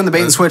 I'm not doing the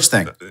bait and switch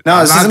thing.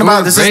 No,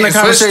 this isn't a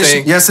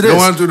conversation. Yes, it is. You don't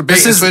want to do the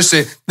bait and switch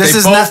thing. They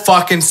both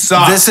fucking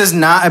suck. This is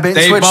not a bait and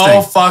they switch thing. They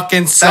both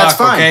fucking suck. That's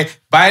fine. Okay,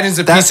 Biden's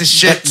a piece of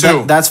shit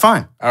too. That's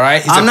fine. All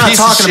right, I'm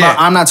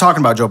not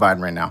talking about Joe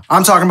Biden right now.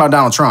 I'm talking about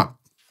Donald Trump.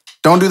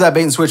 Don't do that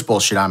bait and switch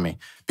bullshit on me,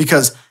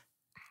 because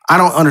I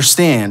don't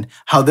understand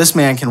how this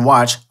man can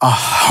watch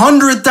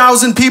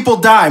 100,000 people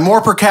die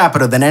more per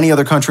capita than any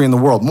other country in the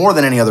world, more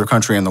than any other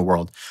country in the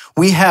world.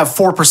 We have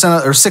 4%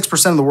 or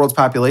 6% of the world's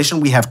population.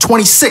 We have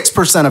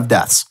 26% of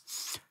deaths.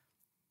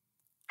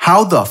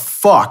 How the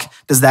fuck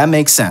does that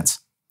make sense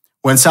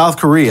when South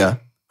Korea,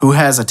 who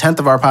has a tenth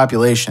of our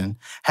population,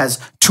 has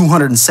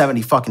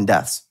 270 fucking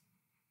deaths?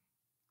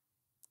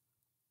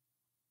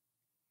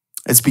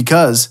 It's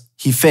because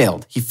he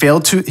failed. He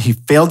failed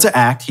to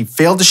act. He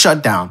failed to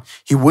shut down.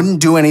 He wouldn't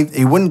do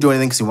anything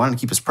because he wanted to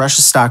keep his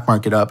precious stock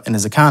market up and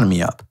his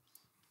economy up.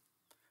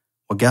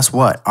 Well, guess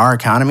what? Our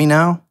economy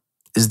now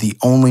is the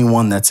only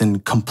one that's in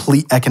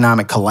complete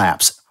economic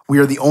collapse. We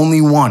are the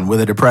only one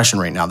with a depression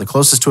right now. The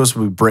closest to us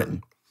would be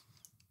Britain.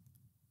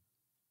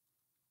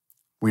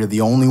 We are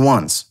the only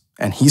ones.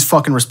 And he's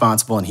fucking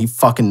responsible and he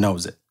fucking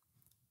knows it.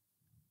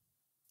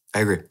 I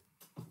agree.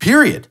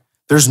 Period.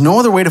 There's no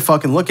other way to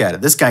fucking look at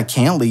it. This guy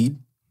can't lead.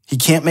 He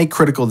can't make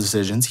critical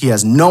decisions. He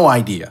has no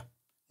idea,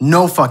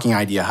 no fucking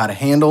idea how to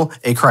handle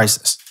a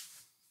crisis.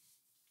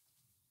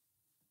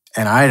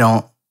 And I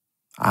don't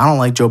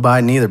like Joe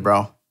Biden either,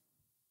 bro.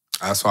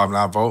 That's why I'm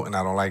not voting.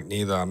 I don't like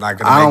neither. I'm not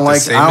going to make the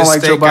same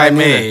mistake I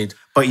made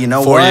but you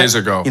know 4 years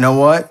ago. You know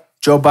what?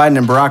 Joe Biden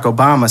and Barack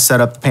Obama set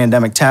up the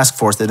pandemic task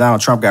force that Donald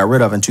Trump got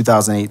rid of in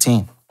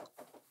 2018.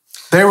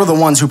 They were the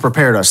ones who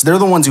prepared us. They're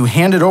the ones who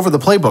handed over the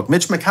playbook.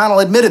 Mitch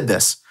McConnell admitted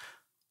this.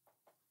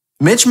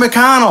 Mitch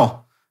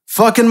McConnell,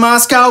 fucking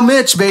Moscow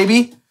Mitch,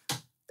 baby,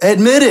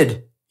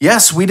 admitted,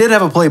 yes, we did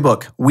have a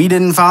playbook. We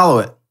didn't follow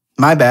it.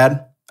 My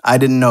bad. I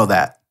didn't know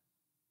that.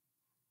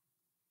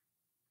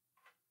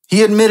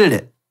 He admitted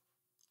it.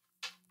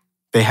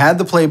 They had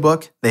the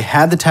playbook. They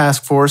had the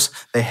task force.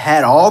 They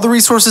had all the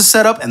resources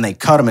set up, and they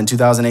cut them in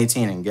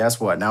 2018. And guess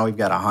what? Now we've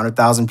got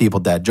 100,000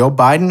 people dead. Joe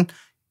Biden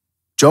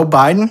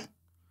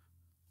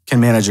can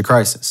manage a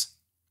crisis.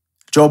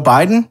 Joe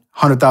Biden,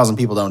 100,000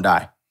 people don't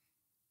die.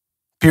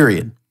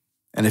 Period.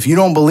 And if you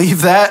don't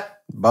believe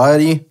that,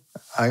 buddy,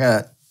 I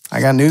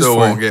got news Still for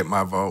you. won't get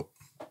my vote.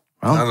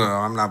 Well, no,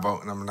 I'm not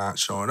voting. I'm not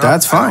showing up.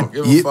 That's fine. I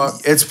don't give a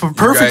fuck. It's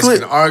perfectly. You guys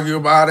can argue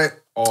about it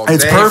all day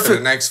for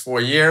the next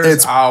 4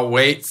 years. I'll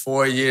wait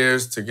 4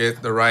 years to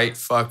get the right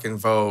fucking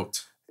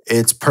vote.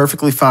 It's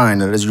perfectly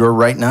fine. It is your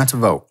right not to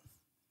vote.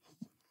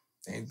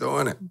 Ain't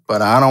doing it.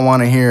 But I don't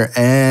want to hear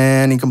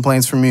any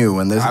complaints from you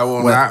when this. I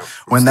will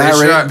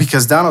not.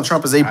 Because Donald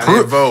Trump is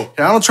vote.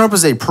 Donald Trump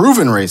is a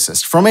proven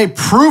racist from a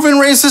proven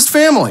racist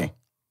family.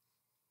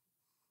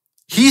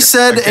 He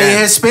said a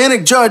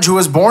Hispanic judge who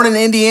was born in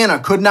Indiana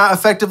could not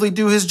effectively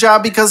do his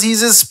job because he's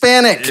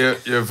Hispanic.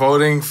 You're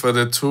voting for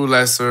the two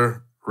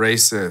lesser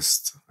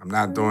racist. I'm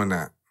not doing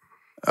that.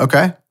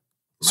 Okay.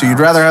 So you'd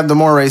rather have the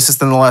more racist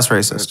than the less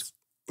racist?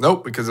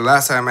 Nope, because the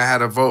last time I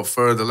had a vote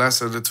for the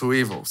lesser of the two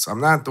evils.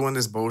 I'm not doing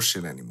this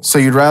bullshit anymore. So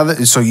you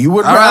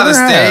would rather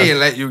stay and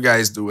let you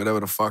guys do whatever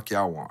the fuck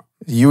y'all want.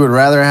 You would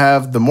rather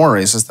have the more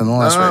racist than the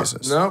less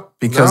racist. Nope.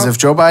 Because if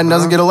Joe Biden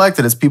doesn't get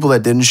elected, it's people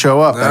that didn't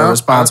show up that are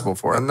responsible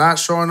for it. I'm not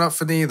showing up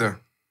for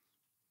neither.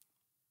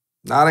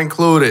 Not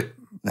included.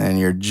 And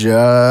you're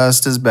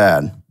just as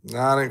bad.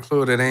 Not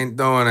included. Ain't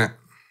doing it.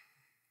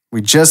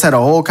 We just had a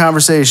whole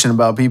conversation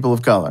about people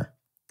of color.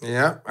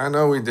 Yeah, I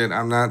know we did.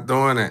 I'm not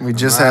doing it. We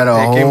just had a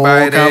whole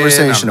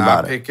conversation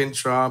about it. I'm not picking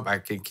Trump. I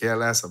can care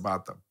less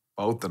about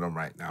both of them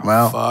right now.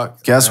 Well,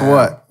 guess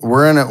what?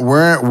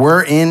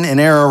 We're in an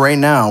era right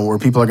now where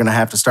people are going to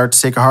have to start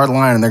to take a hard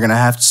line and they're going to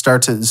have to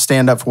start to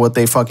stand up for what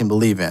they fucking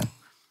believe in.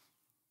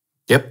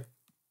 Yep.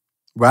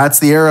 That's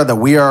the era that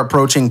we are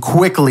approaching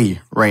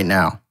quickly right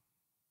now.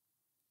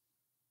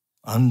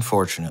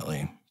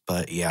 Unfortunately,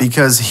 but yeah.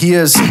 Because he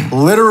is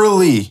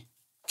literally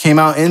came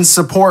out in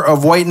support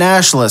of white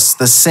nationalists,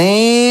 the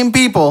same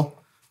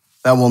people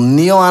that will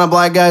kneel on a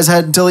black guy's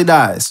head until he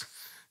dies.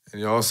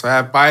 And you also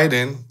have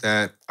Biden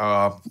that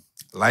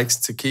likes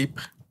to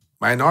keep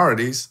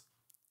minorities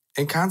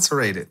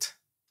incarcerated.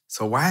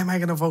 So why am I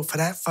going to vote for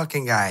that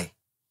fucking guy?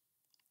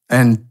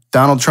 And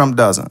Donald Trump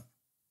doesn't.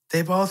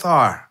 They both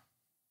are.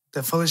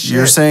 They're full of shit.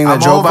 You're saying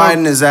that Joe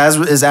Biden is as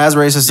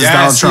racist as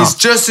Donald Trump? Yes, he's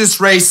just as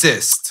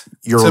racist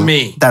to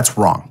me. That's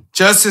wrong.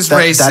 Just as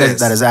racist.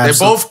 That is They're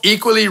both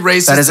equally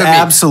racist that is to me.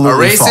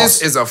 Absolutely a racist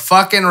false. is a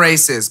fucking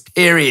racist,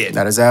 period.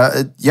 That is,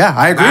 yeah,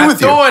 I agree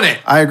with you. Not doing it.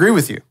 I agree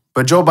with you.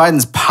 But Joe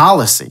Biden's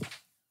policy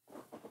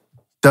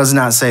does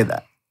not say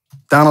that.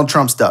 Donald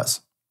Trump's does.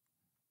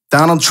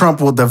 Donald Trump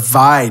will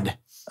divide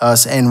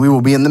us, and we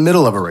will be in the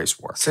middle of a race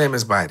war. Same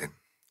as Biden.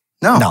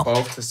 No.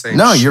 Both the same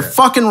No, shit. you're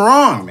fucking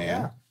wrong, man.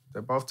 Yeah,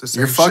 they're both the same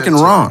You're shit, fucking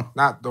too. wrong.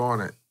 Not doing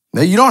it.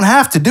 No, you don't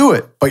have to do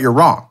it, but you're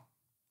wrong.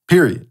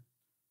 Period.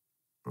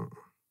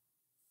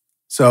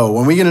 So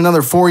when we get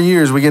another 4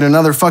 years, we get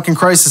another fucking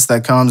crisis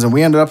that comes, and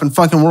we ended up in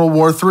fucking World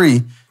War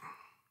III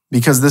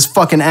because this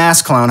fucking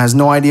ass clown has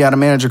no idea how to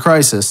manage a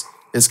crisis.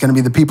 It's going to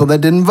be the people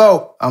that didn't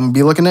vote. I'm going to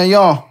be looking at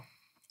y'all.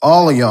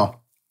 All of y'all.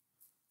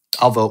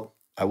 I'll vote.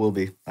 I will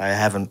be. I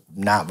haven't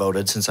not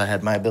voted since I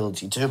had my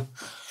ability to.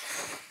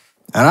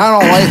 And I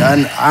don't like,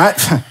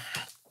 and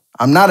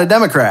I'm not a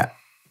Democrat.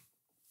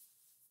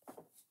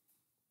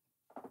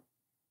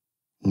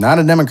 Not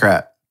a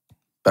Democrat,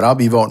 but I'll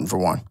be voting for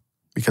one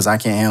because I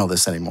can't handle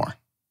this anymore.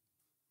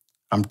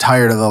 I'm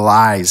tired of the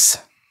lies.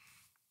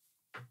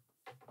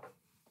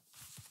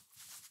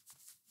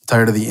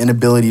 Tired of the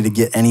inability to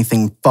get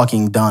anything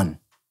fucking done.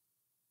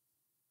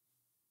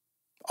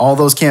 All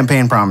those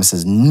campaign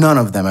promises, none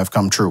of them have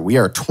come true. We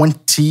are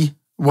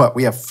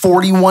we have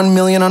 41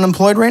 million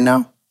unemployed right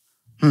now?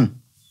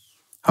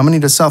 How many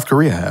does South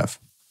Korea have?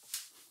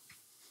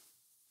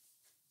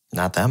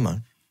 Not that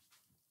much.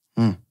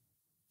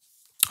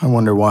 I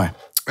wonder why.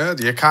 Yeah,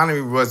 the economy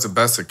was the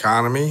best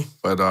economy,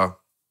 but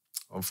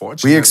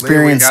unfortunately, We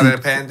experienced got a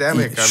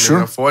pandemic. Sure. I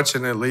mean,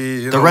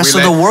 unfortunately, The rest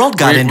of the world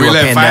got into a we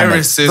let pandemic.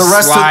 viruses The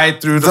rest of-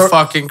 slide through the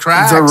fucking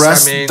cracks.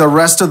 The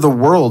rest of the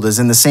world is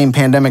in the same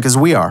pandemic as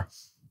we are.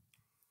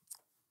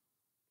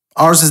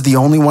 Ours is the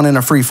only one in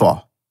a free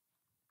fall.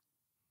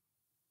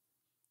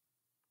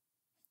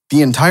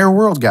 The entire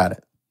world got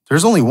it.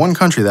 There's only one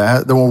country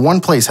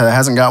one place that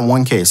hasn't got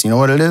one case. You know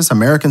what it is?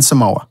 American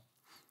Samoa.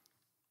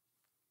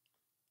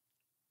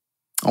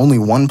 Only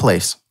one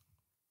place.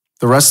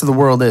 The rest of the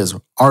world is.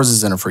 Ours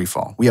is in a free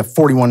fall. We have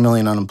 41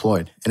 million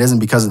unemployed. It isn't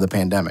because of the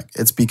pandemic.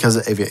 It's because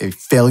of a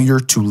failure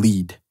to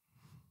lead.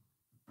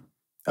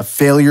 A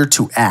failure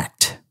to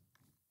act.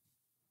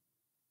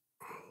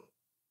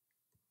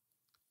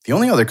 The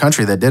only other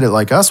country that did it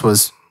like us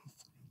was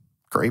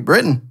Great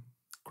Britain.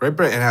 Great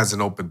Britain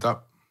hasn't opened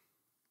up.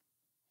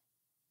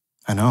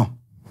 I know.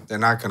 They're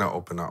not going to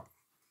open up.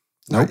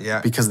 Nope. Not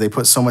yet. Because they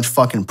put so much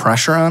fucking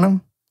pressure on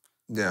them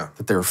Yeah.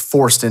 that they're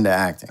forced into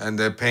acting. And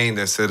they're paying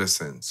their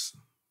citizens.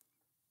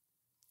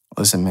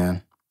 Listen,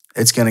 man,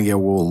 it's going to get a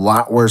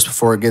lot worse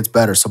before it gets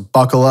better. So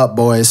buckle up,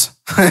 boys.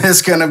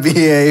 It's going to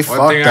be a fucked up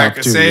 2 One thing I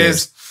can say years.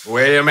 is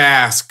wear your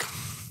mask.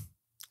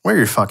 Wear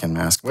your fucking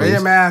mask, please. Wear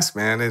your mask,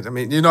 man. I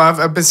mean, you know,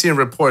 I've been seeing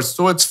reports.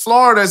 So it's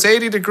Florida, it's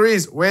 80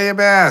 degrees. Wear your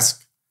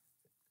mask.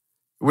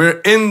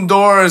 We're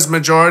indoors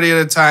majority of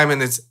the time,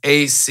 and it's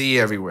AC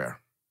everywhere.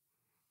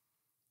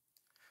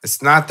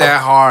 It's not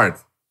that hard.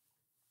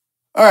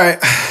 All right.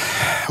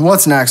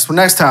 What's next?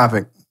 Next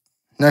topic.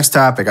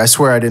 I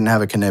swear I didn't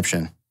have a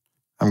CON-Niption.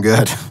 I'm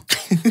good.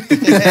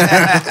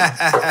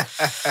 I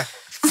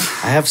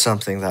have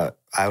something that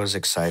I was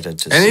excited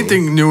to see.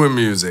 Anything new in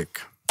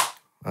music?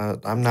 I'm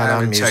not I on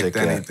haven't music checked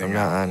yet. anything I'm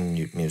not on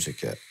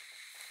music yet.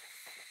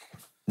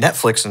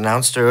 Netflix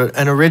announced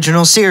an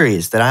original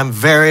series that I'm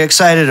very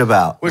excited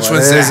about. Which What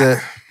one's is that?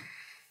 it?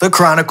 The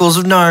Chronicles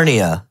of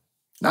Narnia.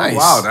 Nice.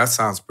 Wow, that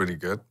sounds pretty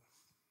good.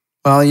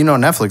 Well, you know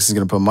Netflix is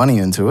going to put money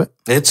into it.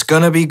 It's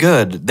going to be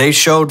good. They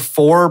showed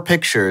 4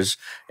 pictures,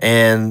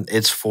 and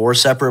it's 4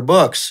 separate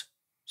books.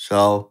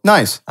 So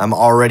Nice. I'm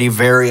already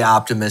very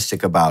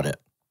optimistic about it.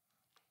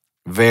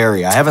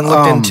 Very. I haven't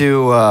looked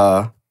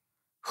into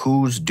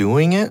who's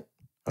doing it.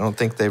 I don't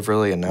think they've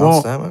really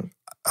announced that one.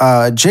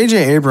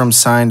 J.J. Abrams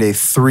signed a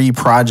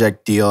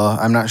 3-project deal.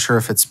 I'm not sure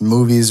if it's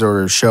movies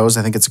or shows.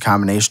 I think it's a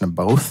combination of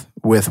both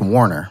with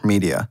Warner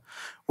Media,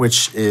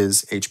 which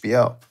is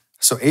HBO.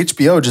 So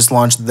HBO just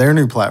launched their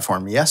new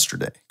platform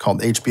yesterday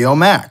called HBO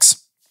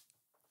Max.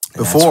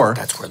 That's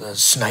where the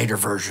Snyder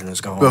version is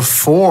going.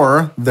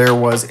 Before there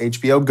was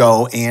HBO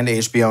Go and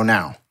HBO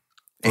Now.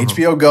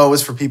 HBO Go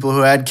was for people who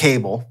had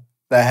cable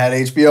that had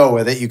HBO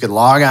with it. You could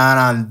log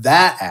on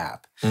that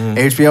app.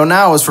 HBO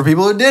Now was for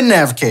people who didn't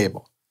have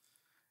cable.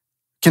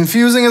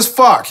 Confusing as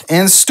fuck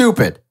and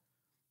stupid.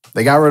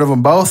 They got rid of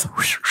them both.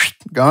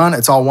 Gone.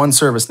 It's all one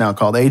service now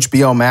called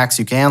HBO Max.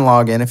 You can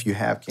log in if you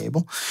have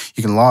cable.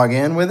 You can log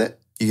in with it.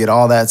 You get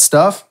all that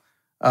stuff,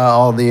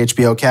 all the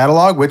HBO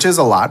catalog, which is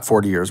a lot,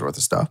 40 years worth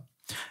of stuff.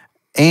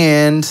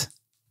 And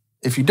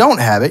if you don't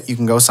have it, you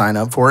can go sign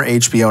up for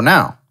HBO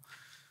Now.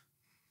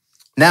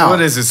 Now, What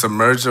is this, a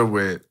merger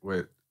with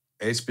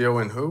HBO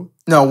and who?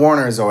 no,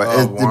 Warner is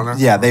always. Warner?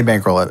 Yeah, they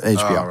bankroll it,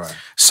 HBO. Oh, right.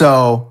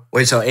 So,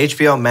 Wait, so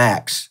HBO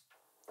Max,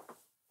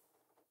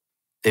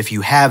 if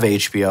you have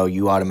HBO,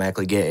 you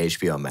automatically get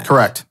HBO Max.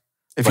 correct.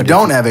 If you But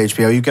don't have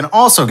HBO, you can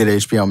also get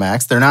HBO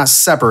Max. They're not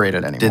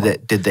separated anymore.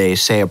 Did they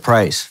say a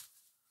price?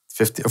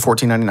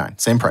 $14.99,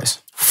 same price.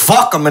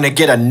 Fuck, I'm gonna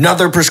get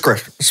another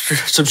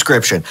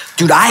subscription.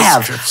 Dude, I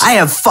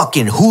have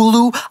fucking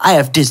Hulu. I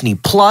have Disney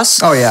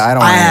Plus. Oh yeah, I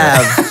don't. I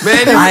want have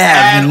Man, you I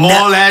add have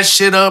all that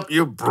shit up,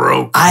 you're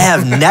broke. I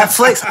have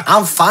Netflix.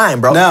 I'm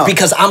fine, bro. No.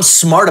 Because I'm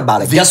smart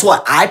about it. Guess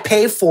what? I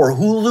pay for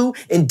Hulu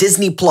and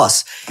Disney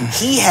Plus.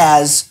 He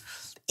has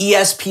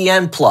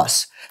ESPN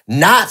Plus.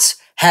 Knots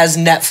has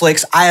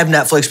Netflix. I have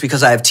Netflix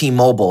because I have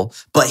T-Mobile,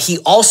 but he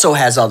also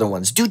has other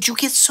ones. Dude, you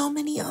get so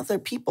many other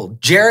people.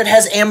 Jared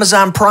has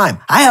Amazon Prime.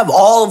 I have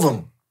all of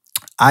them.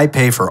 I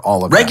pay for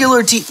all of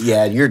Regular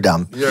Yeah, you're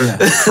dumb. You're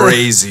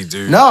crazy,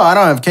 dude. No, I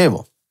don't have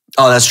cable.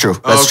 Oh, that's true.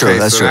 That's true.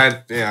 That's true.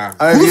 Yeah.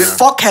 Who the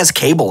fuck has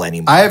cable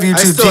anymore? I have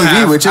YouTube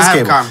TV, which is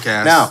cable.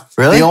 Comcast. Now,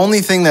 Really? the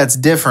only thing that's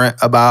different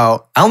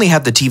about I only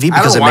have the TV I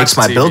because don't it makes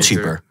watch my TV, bill dude.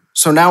 cheaper.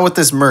 so now with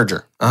this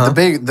merger, Uh-huh.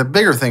 the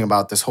bigger thing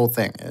about this whole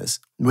thing is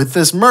with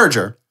this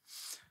merger,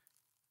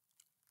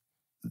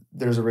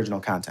 there's original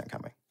content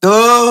coming.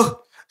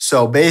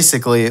 So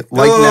basically,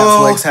 like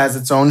Netflix has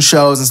its own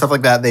shows and stuff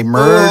like that, they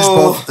merged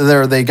both.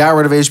 They got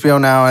rid of HBO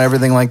Now and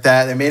everything like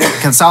that. They made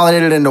it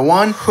consolidated into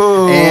one,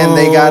 and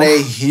they got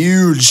a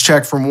huge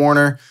check from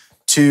Warner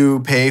to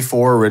pay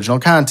for original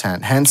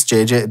content. Hence,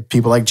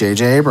 people like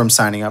J.J. Abrams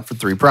signing up for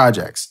 3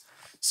 projects.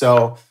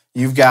 So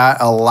you've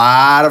got a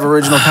lot of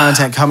original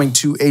content coming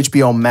to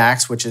HBO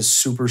Max, which is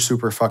super,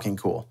 super fucking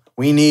cool.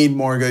 We need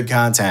more good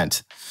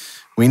content.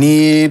 We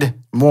need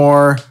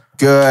more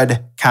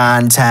good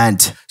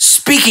content.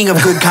 Speaking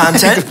of good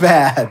content,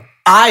 Bad.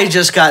 I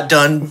just got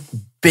done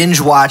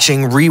binge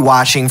watching,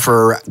 rewatching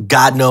for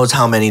God knows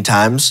how many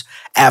times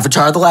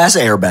Avatar: The Last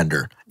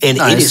Airbender. And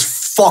Nice. it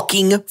is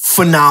fucking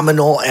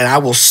phenomenal, and I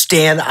will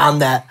stand on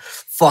that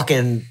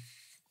fucking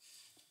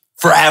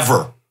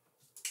forever.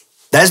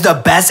 That's the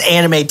best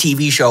anime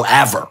TV show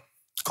ever.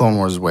 Clone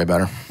Wars is way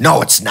better.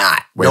 No, it's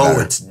not. Way no,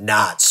 better. it's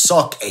not.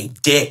 Suck a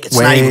dick. It's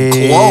not Way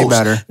even close.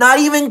 better. Not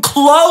even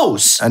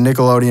close. A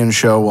Nickelodeon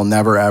show will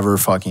never ever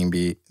fucking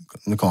beat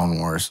the Clone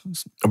Wars.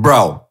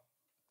 Bro,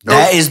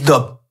 that is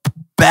the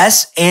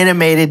best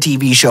animated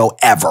TV show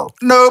ever.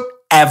 Nope.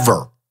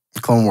 Ever.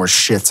 Clone Wars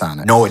shits on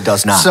it. No, it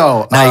does not.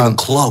 So, not even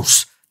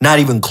close. Not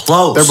even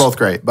close. They're both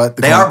great, but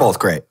They are both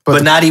great,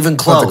 but not even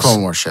But close. the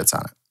Clone Wars shits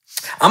on it.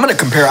 I'm going to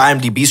compare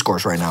IMDb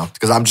scores right now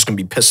because I'm just going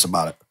to be pissed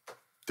about it.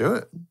 Do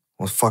it.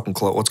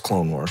 What's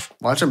Clone Wars?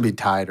 Watch them be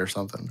tied or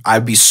something.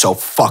 I'd be so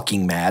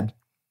fucking mad.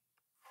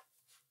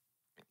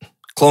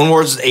 Clone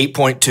Wars is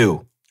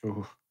 8.2.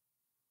 Ooh.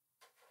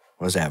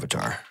 What's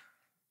Avatar?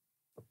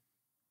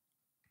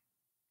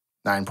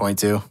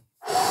 9.2.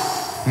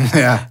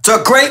 Yeah, It's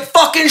a great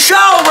fucking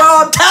show,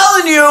 bro. I'm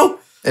telling you.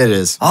 it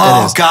is.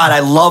 Oh, It is. God, I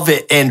love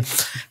it. And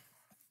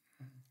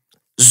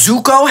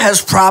Zuko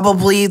has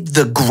probably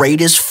the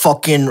greatest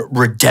fucking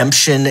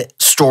redemption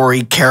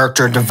story,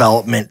 character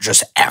development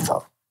just ever.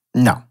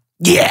 No.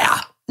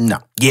 Yeah. No.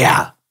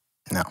 Yeah.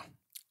 No.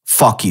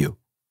 Fuck you.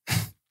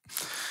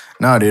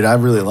 No, dude, I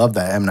really love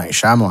that M. Night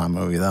Shyamalan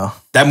movie, though.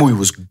 That movie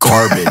was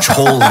garbage.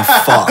 Holy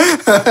fuck.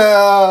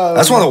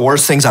 That's one of the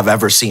worst things I've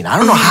ever seen. I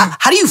don't know.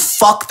 How do you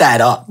fuck that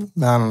up?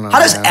 I don't know. How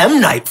does man. M.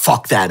 Night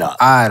fuck that up?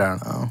 I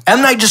don't know.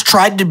 M. Night just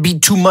tried to be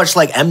too much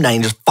like M. Night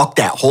and just fucked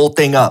that whole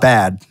thing up.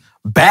 Bad.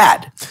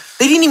 Bad.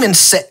 They didn't even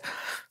say.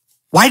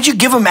 Why'd you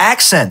give them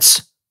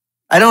accents?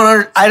 I don't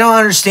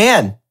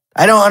understand.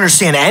 I don't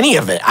understand any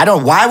of it.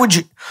 Why would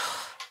you?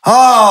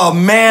 Oh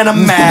man,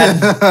 I'm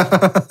mad.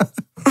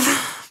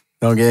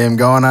 Don't get him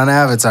going on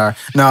Avatar.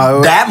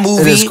 No, That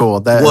movie it is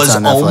cool. That was it's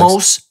on Netflix.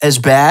 almost as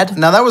bad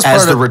Now, that was as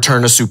part The of-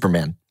 Return of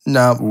Superman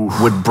No.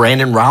 with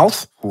Brandon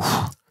Routh.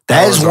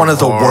 That is was one of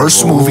the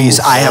worst movies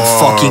I have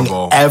horrible.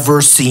 fucking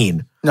ever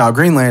seen. No,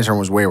 Green Lantern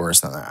was way worse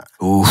than that.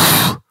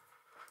 Oof.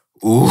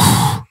 Oof.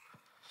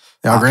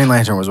 No, Green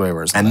Lantern was way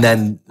worse than And that.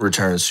 then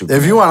Return of Superman.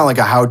 If you want like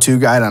a how-to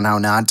guide on how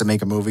not to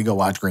make a movie, go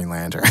watch Green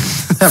Lantern.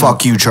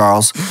 Fuck you,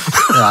 Charles.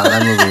 Yeah,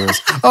 that movie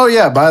was. Oh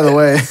yeah, by the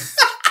way,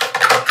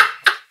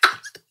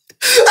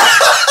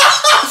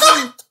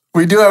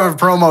 we do have a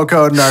promo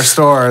code in our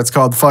store. It's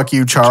called "Fuck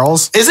You,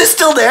 Charles." Is it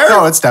still there?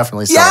 No, it's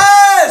definitely still.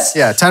 Yes!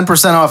 Yeah,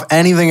 10% off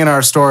anything in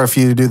our store if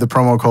you do the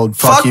promo code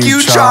Fuck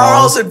you,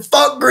 Charles, and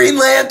fuck Green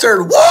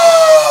Lantern.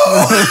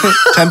 Whoa!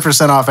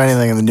 10% off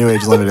anything in the New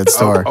Age Limited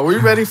store. Are we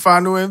ready for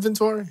our new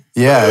inventory?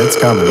 Yeah, it's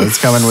coming.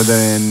 It's coming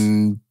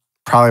within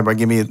probably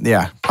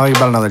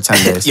about another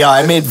 10 days. Yo,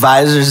 I made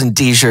visors and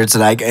t-shirts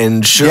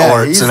and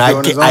shorts, he's and I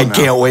doing his can't, I own now.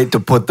 can't wait to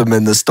put them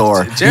in the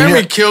store.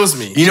 Jeremy kills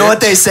me. You know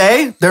what they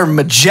say? They're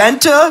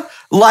magenta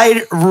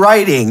light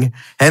writing,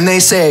 and they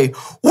say,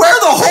 "Where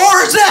the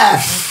whores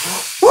at?"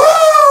 Woo!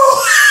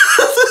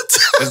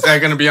 Is that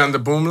going to be on the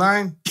boom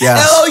line? Yes.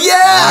 Hell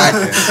yeah!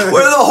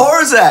 Where the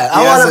whores at? I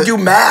He want has to a-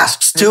 do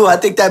masks too. I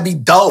think that'd be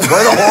dope.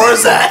 Where the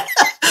whores at?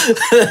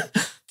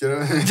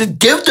 Just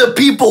give the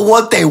people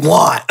what they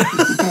want.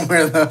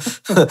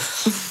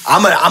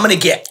 I'm gonna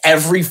get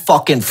every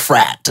fucking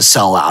frat to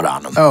sell out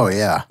on them. Oh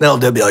yeah. They'll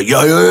be like,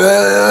 yeah.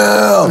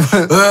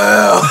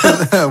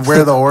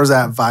 Where the whore's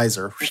at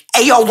visor.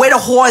 Hey, yo, where the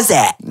whores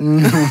at?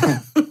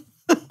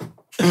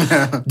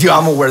 Dude,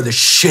 I'm gonna wear the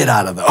shit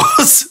out of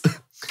those.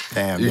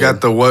 Damn. You dude.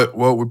 got the what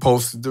we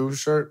supposed to do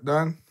shirt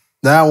done?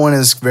 That one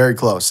is very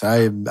close.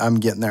 I'm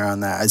getting there on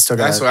that. I still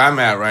got. That's where I'm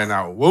at right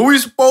now. What we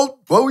supposed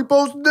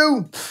to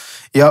do?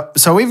 Yep.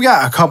 So we've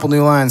got a couple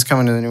new lines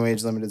coming to the New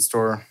Age Limited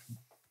store.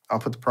 I'll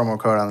put the promo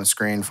code on the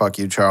screen. Fuck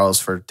you, Charles,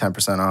 for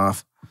 10%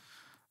 off.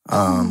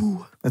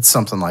 It's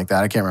something like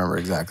that. I can't remember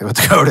exactly what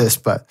the code is,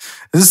 but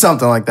this is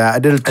something like that. I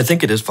did it. I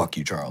think it is fuck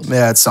you, Charles.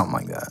 Yeah, it's something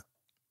like that.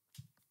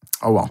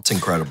 Oh, well. It's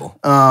incredible.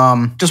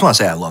 Just want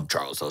to say I love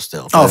Charles, though,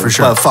 still. Oh, for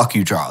sure. But fuck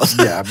you, Charles.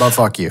 Yeah, but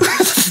fuck you.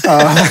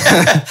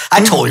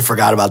 I totally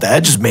forgot about that.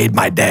 It just made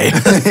my day.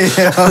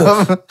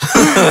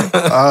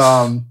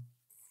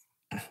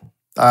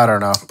 I don't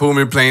know.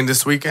 Boomy playing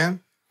this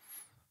weekend?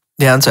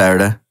 Yeah, on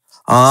Saturday.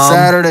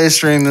 Saturday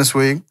stream this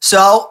week.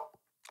 So,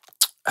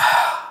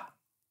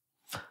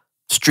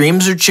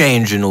 streams are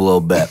changing a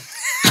little bit.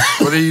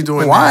 What are you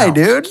doing Why, now?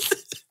 dude?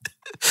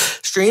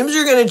 Streams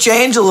are going to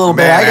change a little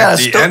bit. Man, I got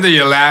at the end of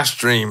your last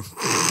stream,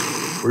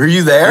 Were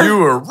you there? you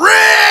were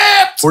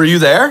ripped. Were you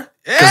there?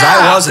 Because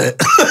I wasn't.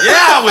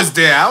 Yeah, I was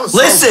there. I was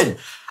Listen,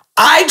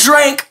 I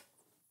drank.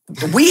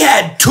 We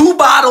had 2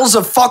 bottles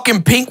of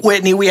fucking Pink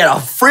Whitney. We had a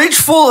fridge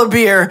full of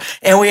beer,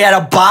 and we had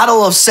a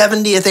bottle of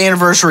 70th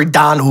anniversary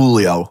Don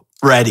Julio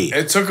ready.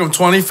 It took him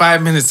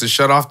 25 minutes to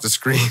shut off the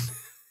screen.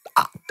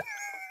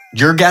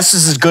 Your guess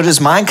is as good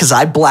as mine because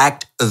I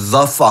blacked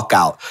the fuck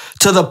out.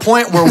 To the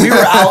point where we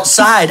were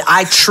outside,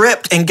 I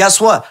tripped, and guess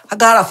what? I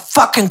got a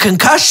fucking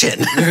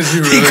concussion. Did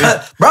you really?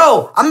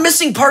 Bro, I'm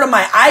missing part of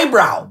my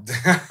eyebrow.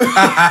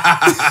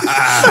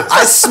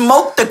 I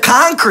smoked the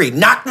concrete,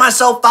 knocked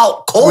myself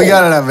out cold. We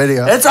got it on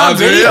video. It's on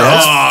video.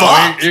 It's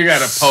fucked. You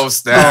gotta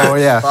post that. Oh,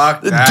 yeah.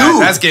 Fuck that.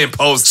 Dude. That's getting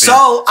posted.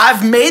 So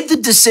I've made the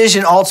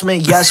decision,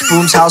 ultimate, yes,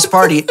 Boom's house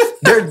party.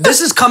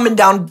 This is coming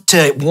down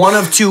to one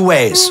of 2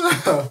 ways.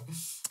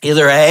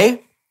 Either A,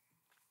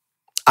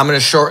 I'm going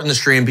to shorten the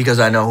stream because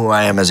I know who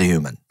I am as a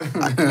human.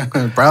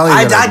 Probably.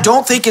 I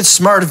don't think it's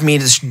smart of me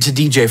to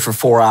DJ for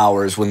 4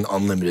 hours with an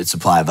unlimited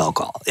supply of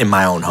alcohol in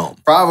my own home.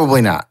 Probably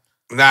not.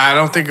 Nah, I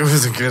don't think it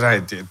was a good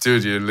idea.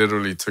 Dude, you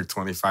literally took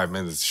 25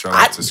 minutes to shut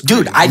off the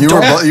screen. Dude,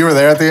 You were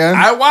there at the end?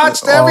 I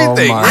watched Oh,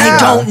 everything. my I Yeah.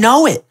 don't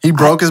know it. He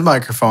broke his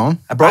microphone.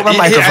 I broke my I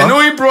microphone,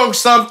 knew he broke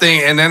something,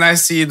 and then I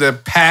see the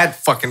pad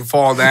fucking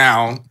fall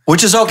down.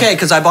 which is okay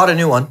because I bought a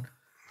new one.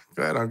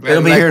 Good, I'm glad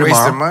It'll be I'm here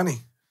wasting tomorrow. money.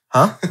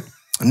 Huh?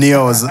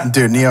 Neo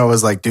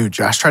was like, dude,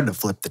 Josh tried to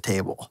flip the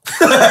table.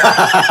 I'm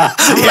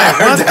like,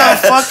 what the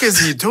fuck is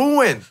he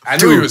doing? I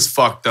knew he was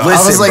fucked up. I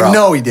was Listen, like, bro.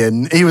 no, he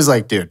didn't. He was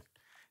like, dude,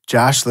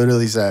 Josh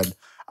literally said,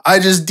 I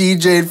just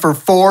DJ'd for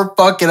 4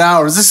 fucking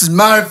hours. This is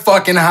my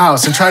fucking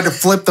house, and tried to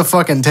flip the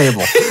fucking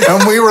table.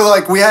 And we were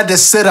like, we had to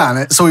sit on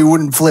it so he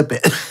wouldn't flip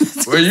it.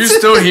 Were you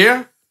still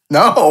here?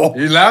 No.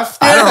 You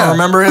left? I don't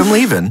remember him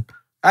leaving.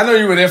 I know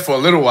you were there for a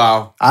little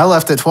while. I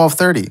left at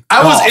 12:30.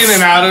 I was in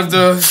and out of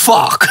the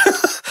Fuck.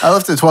 I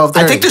left at 12:30.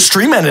 I think the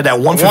stream ended at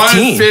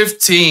 1:15.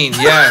 1:15.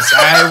 Yes,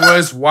 I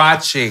was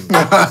watching.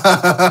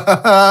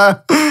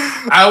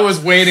 I was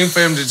waiting for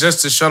him to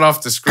shut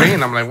off the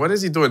screen. I'm like, what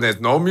is he doing?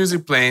 There's no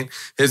music playing.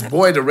 His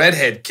boy, the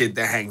redhead kid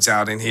that hangs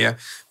out in here,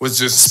 was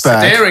just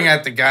staring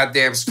at the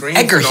goddamn screen.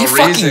 Edgar, for he no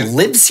fucking reason.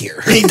 lives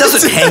here. He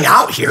doesn't hang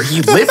out here.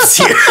 He lives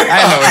here.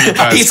 I know he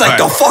does. He's like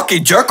but- the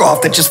fucking jerk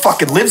off that just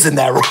fucking lives in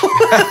that room.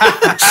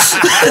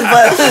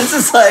 But it's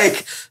just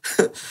like,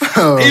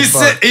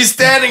 He's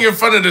standing in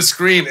front of the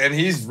screen and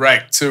he's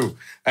wrecked too.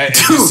 And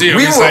you dude, see him,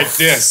 we he's were like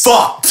this.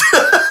 fucked.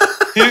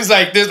 He was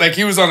like this, like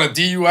he was on a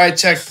DUI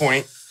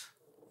checkpoint,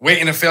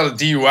 waiting to fail a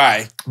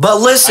DUI. But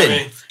listen, I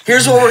mean,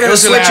 here's what we're it gonna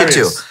was switch it to.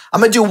 hilarious. I'm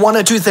gonna do one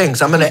of 2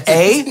 things. I'm gonna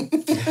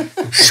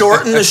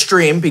shorten the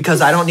stream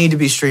because I don't need to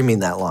be streaming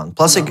that long.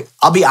 Plus,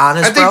 I'll be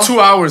honest, I think bro. 2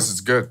 hours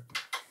is good.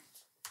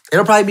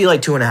 It'll probably be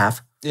like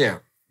 2.5 Yeah.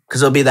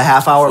 because it'll be the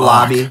half-hour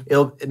lobby.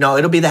 It'll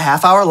be the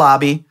half-hour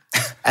lobby,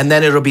 and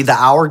then it'll be the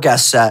hour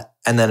guest set,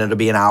 and then it'll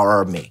be an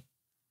hour of me.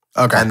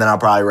 Okay. And then I'll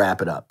probably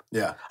wrap it up.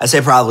 Yeah. I say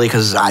probably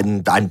because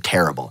I'm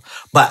terrible.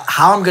 But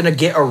how I'm gonna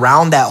get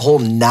around that whole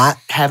not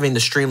having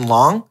the stream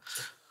long,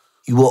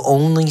 you will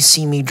only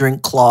see me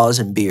drink claws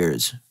and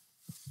beers.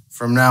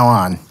 From now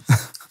on.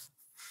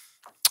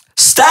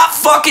 Stop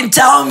fucking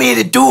telling me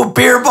to do a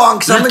beer bong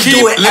because I'm gonna keep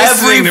do it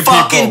listening every to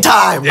fucking people.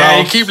 time, bro. Yeah,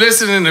 you keep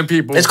listening to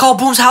people. It's called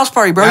Boom's house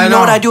party, bro. I You know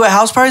what know. I do at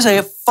house parties? I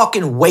get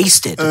fucking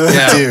wasted.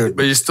 yeah, Dude.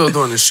 but you're still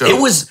doing the show. It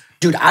was,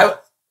 dude,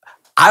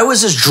 I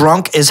was as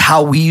drunk as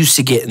how we used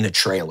to get in the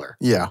trailer.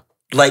 Yeah.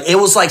 Like, it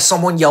was like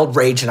someone yelled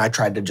rage and I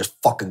tried to just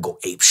fucking go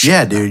ape shit.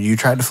 Yeah, dude, you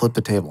tried to flip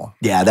the table.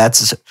 Yeah,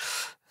 that's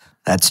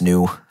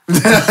new.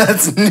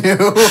 That's new.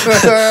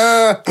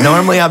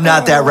 Normally, I'm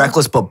not that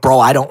reckless, but bro,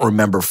 I don't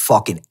remember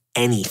fucking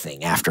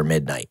anything after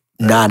midnight.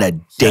 Not a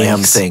damn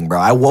thing, bro.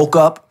 I woke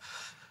up.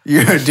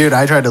 Dude,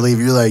 I tried to leave.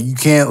 You're like, you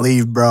can't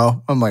leave,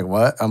 bro. I'm like,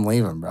 what? I'm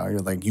leaving, bro.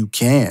 You're like, you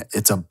can't.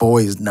 It's a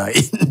boys' night.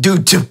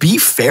 Dude, to be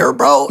fair,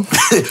 bro,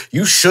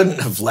 you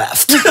shouldn't have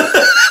left.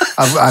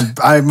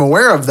 I'm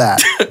aware of that.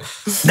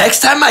 Next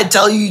time I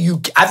tell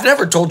you, I've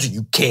never told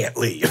you can't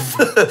leave.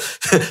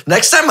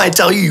 Next time I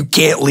tell you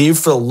can't leave,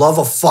 for the love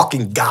of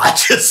fucking God,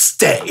 just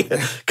stay.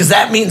 Because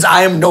that means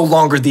I am no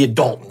longer the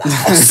adult in the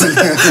house.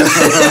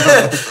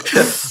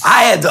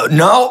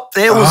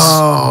 It was.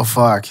 Oh,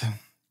 fuck.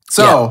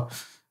 So,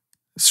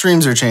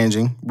 streams are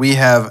changing. We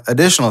have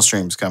additional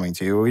streams coming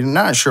to you. We're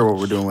not sure what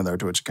we're doing with our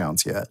Twitch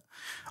accounts yet.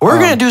 We're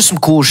going to do some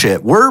cool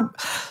shit.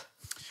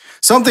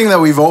 So something that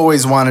we've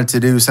always wanted to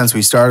do since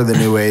we started the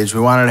New Age. We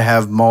wanted to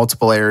have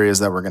multiple areas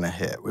that we're going to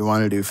hit. We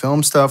want to do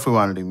film stuff. We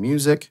want to do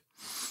music.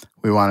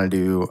 We want to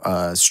do,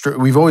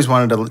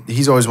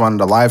 he's always wanted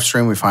to live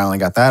stream. We finally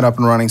got that up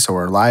and running. So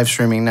we're live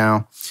streaming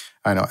now.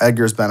 I know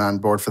Edgar's been on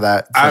board for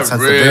that since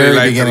really the very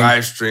like beginning. The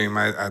live stream.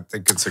 I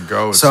think it's a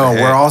go. So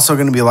we're also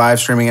going to be live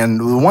streaming. And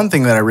the one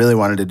thing that I really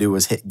wanted to do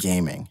was hit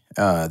gaming.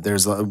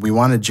 We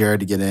wanted Jared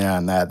to get in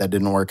on that. That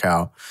didn't work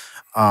out.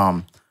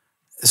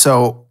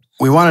 So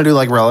we want to do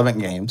like relevant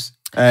games.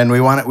 And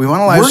we want to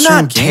live stream.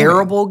 We're not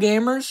terrible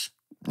gamers.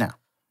 No.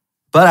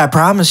 But I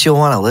promise you'll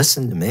want to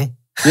listen to me.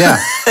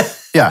 Yeah.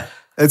 Yeah.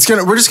 We're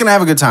just gonna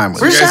have a good time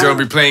with it. You guys are gonna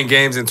be playing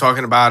games and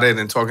talking about it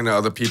and talking to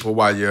other people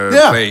while you're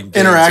playing games.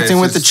 Interacting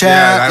with the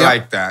chat. Yeah, I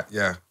like that.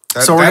 Yeah.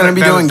 So we're gonna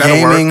be doing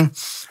gaming.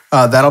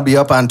 That'll be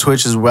up on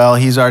Twitch as well.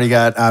 He's already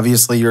got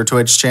obviously your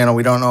Twitch channel.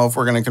 We don't know if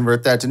we're gonna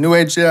convert that to New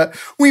Age yet.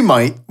 We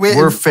might.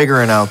 We're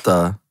figuring out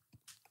the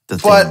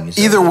But things.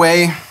 either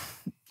way,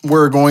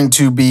 we're going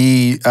to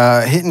be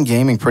hitting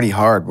gaming pretty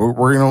hard.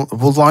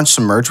 We'll launch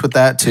some merch with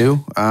that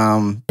too.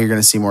 You're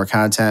gonna see more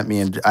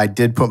content. I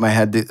did put my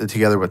head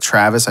together with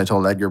Travis. I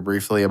told Edgar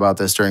briefly about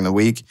this during the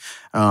week.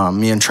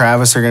 Me and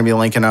Travis are gonna be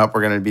linking up.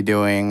 We're gonna be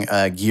doing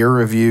gear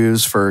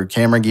reviews for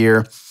camera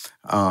gear.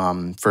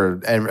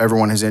 For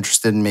everyone who's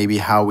interested in maybe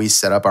how we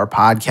set up our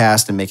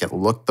podcast and make it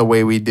look the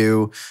way we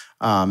do,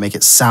 make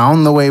it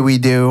sound the way we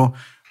do.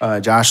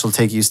 Josh will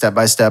take you step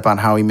by step on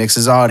how he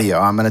mixes audio.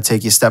 I'm going to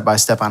take you step by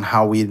step on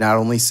how we not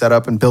only set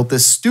up and built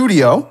this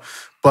studio,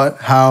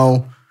 but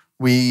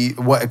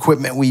what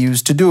equipment we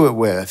use to do it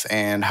with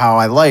and how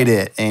I light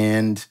it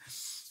and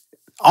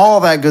all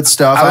that good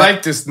stuff. I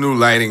like this new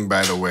lighting,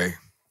 by the way.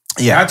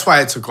 Yeah. That's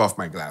why I took off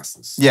my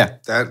glasses. Yeah.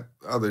 That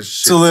other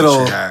shit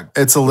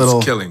it's a little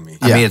was killing me.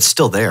 I mean, it's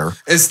still there.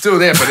 It's still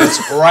there, but it's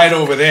right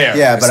over there.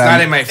 Yeah, it's but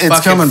not in my fucking face.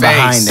 It's coming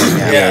behind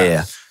it.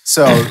 Yeah.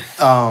 So,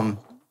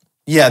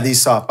 yeah,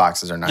 these soft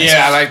boxes are nice.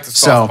 Yeah, I like the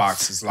soft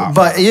boxes a lot.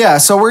 But yeah,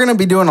 so we're going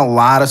to be doing a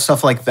lot of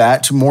stuff like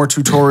that, more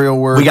tutorial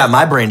work. We got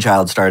my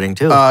brainchild starting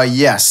too.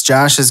 Yes,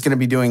 Josh is going to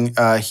be doing,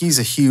 he's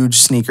a huge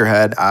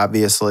sneakerhead,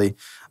 obviously.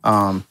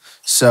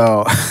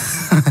 So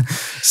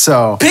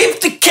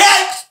Peep the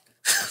cat!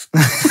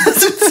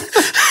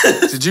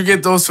 Did you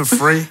get those for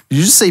free? Did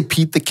you just say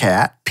Pete the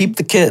cat? Peep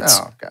the kids.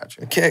 Oh,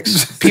 gotcha.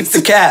 Kicks. Peep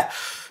the cat.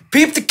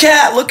 Peep the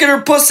cat. Look at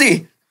her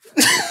pussy.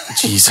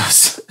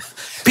 Jesus.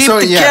 Peep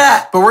the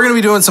cat. But we're going to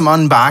be doing some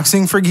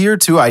unboxing for gear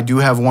too. I do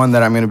have one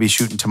that I'm going to be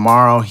shooting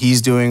tomorrow.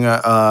 He's doing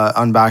a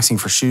unboxing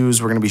for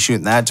shoes. We're going to be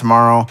shooting that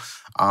tomorrow.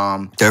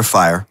 They're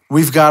fire.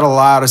 We've got a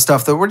lot of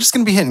stuff that we're just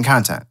going to be hitting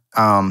content.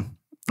 A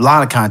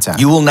lot of content.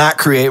 You will not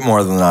create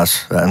more than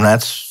us, and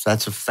that's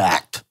a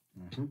fact.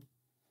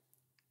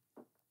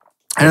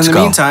 And in the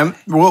meantime,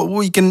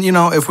 we can,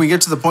 if we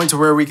get to the point to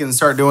where we can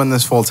start doing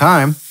this full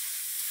time,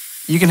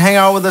 you can hang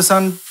out with us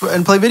and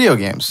play video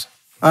games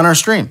on our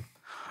stream.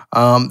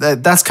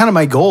 That's kind of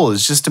my goal,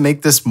 is just to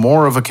make this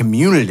more of a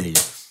community,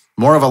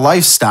 more of a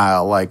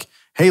lifestyle. Like,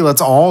 hey, let's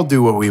all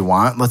do what we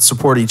want. Let's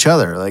support each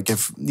other. Like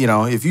if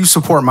you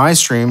support my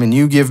stream and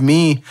you give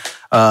me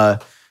a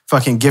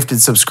fucking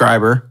gifted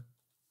subscriber,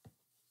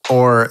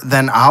 or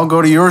then I'll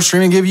go to your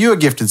stream and give you a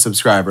gifted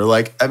subscriber.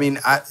 Like, I mean,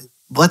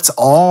 let's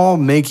all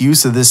make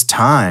use of this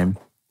time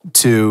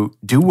to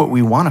do what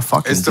we want to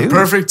fucking do. It's the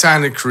perfect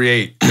time to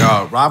create.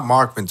 Rob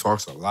Markman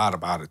talks a lot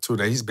about it too.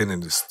 That he's been in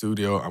the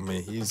studio. I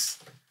mean, he's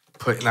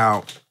putting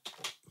out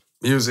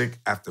music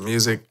after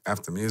music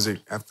after music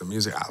after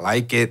music. I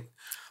like it.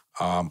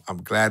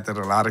 I'm glad that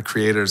a lot of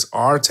creators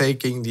are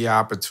taking the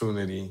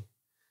opportunity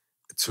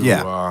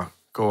to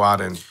go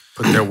out and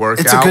put their work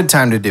out. It's a good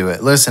time to do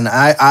it. Listen,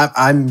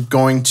 I'm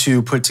going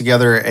to put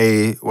together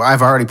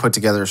I've already put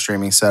together a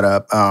streaming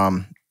setup.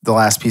 The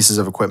last pieces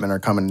of equipment are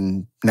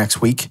coming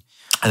next week.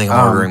 I think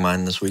I'm ordering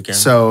mine this weekend.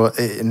 So,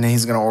 and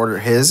he's going to order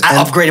his.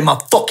 I upgraded my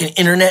fucking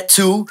internet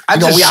too. I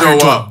just we show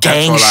out up.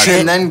 Gang shit.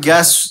 And then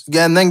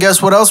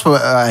guess what else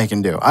I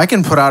can do? I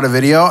can put out a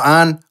video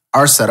on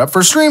our setup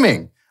for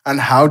streaming, on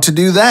how to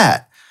do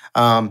that.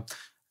 Under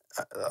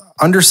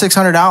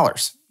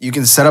 $600. You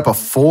can set up a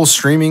full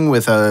streaming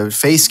with a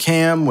face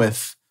cam,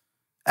 with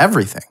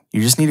everything.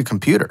 You just need a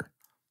computer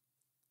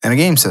and a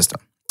game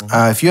system.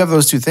 If you have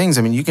those two things,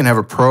 I mean, you can have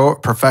a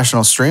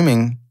professional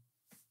streaming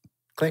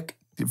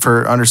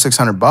for under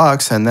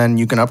 $600, and then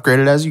you can upgrade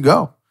it as you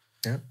go.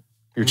 Yeah.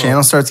 Your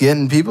channel starts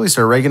getting people, you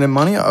start raking in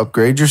money,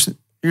 upgrade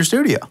your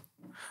studio.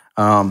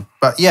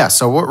 But yeah,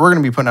 so we're going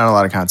to be putting out a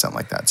lot of content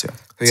like that too.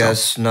 We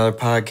got another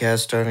podcast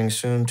starting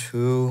soon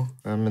too.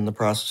 I'm in the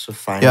process of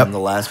finding the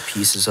last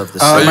pieces of the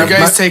So set. you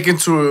guys taking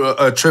to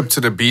a trip to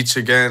the beach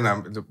again?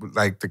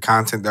 Like the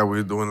content that we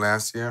were doing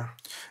last year?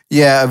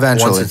 Yeah,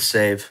 eventually. Once it's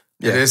safe.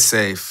 It is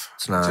safe.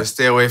 It's not. Just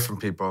stay away from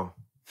people.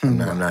 I'm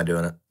not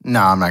doing it.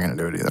 No, I'm not going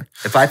to do it either.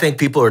 If I think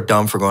people are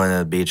dumb for going to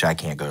the beach, I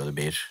can't go to the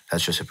beach.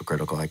 That's just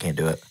hypocritical. I can't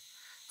do it.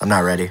 I'm not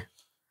ready.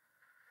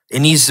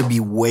 It needs to be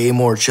way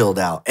more chilled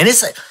out. And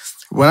it's like,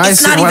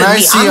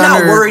 I'm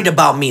not worried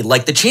about me.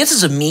 Like the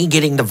chances of me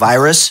getting the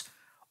virus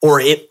or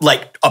it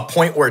like a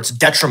point where it's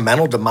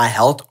detrimental to my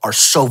health are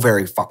so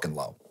very fucking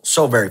low.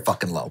 So very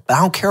fucking low. But I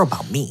don't care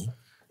about me.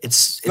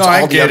 It's No, all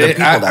I the get other it.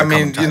 people that I are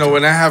mean, coming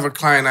when I have a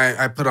client,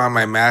 I put on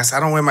my mask. I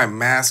don't wear my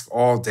mask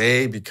all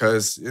day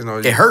because, it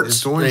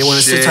hurts. You're doing When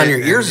it sits shit on your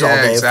ears all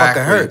day, it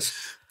fucking hurts.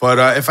 But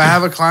if I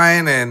have a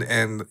client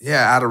and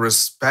out of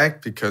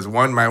respect, because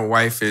one, my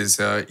wife is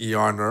a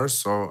ER nurse,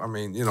 so I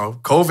mean,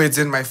 COVID's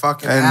in my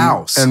fucking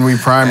house, and we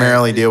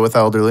primarily deal with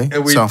elderly.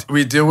 and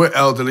we deal with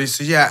elderly.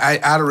 So I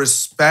out of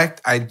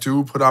respect, I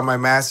do put on my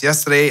mask.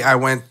 Yesterday, I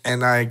went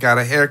and I got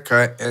a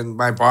haircut, and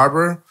my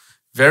barber,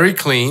 very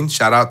clean.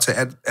 Shout out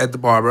to Ed the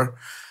barber.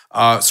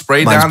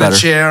 Sprayed Mine's down better. the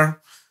chair.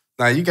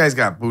 Now you guys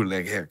got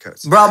bootleg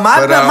haircuts, Bro,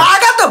 I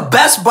got the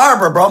best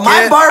barber, bro. My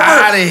Get barber.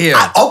 outta here.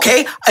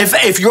 Okay,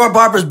 if your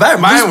barber's better,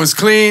 Mine was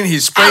clean. He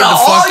sprayed out of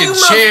the all fucking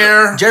you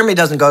chair. Jeremy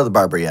doesn't go to the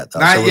barber yet,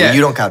 though. Not so yet.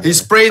 You don't count. He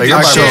Jeremy. sprayed But the your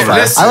barber's chair. fire.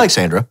 Listen. I like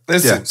Sandra.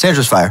 Listen,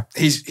 Sandra's fire.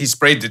 he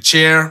sprayed the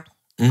chair,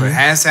 put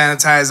hand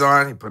sanitizer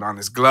on, he put on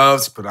his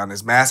gloves, he put on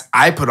his mask.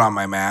 I put on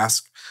my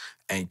mask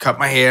and he cut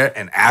my hair.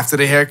 And after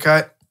the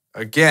haircut,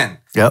 again,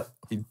 Yep.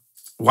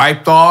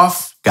 wiped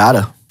off,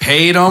 Gotta.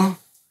 paid him.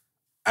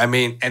 I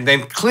mean, and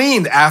then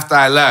cleaned after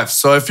I left.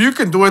 So if you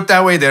can do it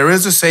that way, there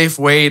is a safe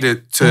way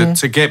to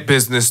get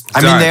business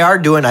done. I mean, they are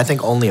doing, I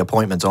think, only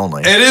appointments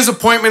only. It is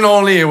appointment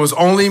only. It was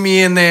only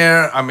me in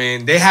there. I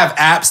mean, they have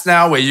apps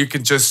now where you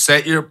can just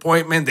set your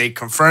appointment. They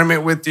confirm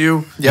it with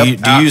you. Yep.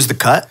 Do you use the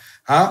cut?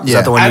 Huh? Is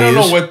that the one I you don't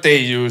use? know what they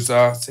use.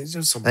 They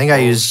use some I think I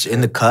use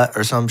in the cut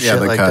or some shit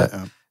the like cut.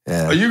 that.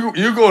 Yeah. Oh,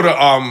 you go to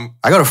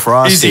I go to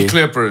Frosty. Easy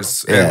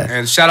Clippers. Yeah.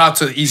 And shout out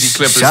to Easy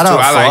Clippers Shout too. out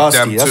I Frosty.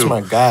 like them That's too.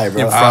 my guy,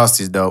 bro.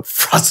 Frosty's dope.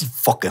 Frosty's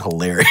fucking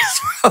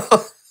hilarious.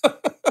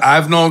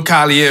 I've known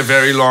Collier a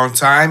very long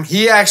time.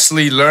 He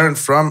actually learned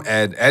from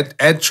Ed.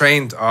 Ed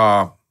trained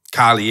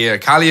Collier.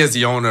 Collier is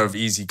the owner of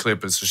Easy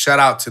Clippers. So shout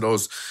out to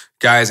those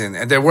guys. And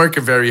they're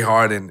working very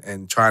hard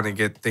and trying to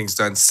get things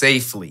done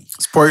safely.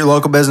 Support your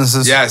local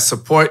businesses. Yeah,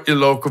 support your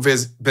local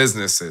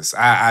businesses.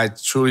 I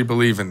truly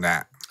believe in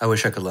that. I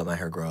wish I could let my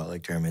hair grow out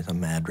like Jeremy's. I'm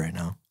mad right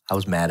now. I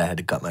was mad I had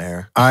to cut my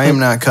hair. I am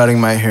not cutting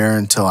my hair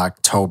until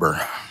October.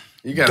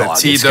 You got Dog,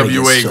 a it's gonna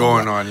TWA get so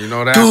going bad. on. You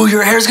know that? Dude,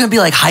 your hair's gonna be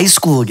like high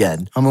school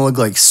again. I'm gonna look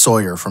like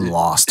Sawyer from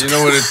Lost. You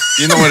know what a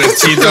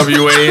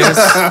TWA is?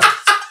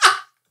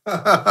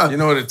 You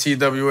know what a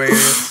TWA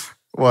is?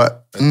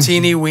 What? A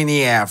teeny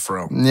weeny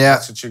afro. Yeah.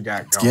 That's what you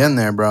got going. Getting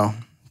there, bro.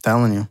 I'm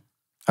telling you.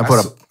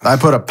 I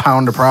put a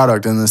pound of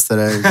product in this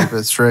today to keep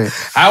it straight.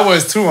 I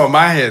was too on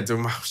my head, dude.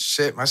 My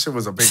shit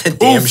was a big It's a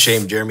damn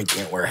shame Jeremy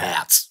can't wear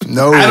hats.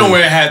 No. I don't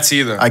wear hats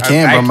either. I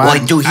can, but my-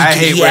 Like, dude, I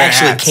hate he wearing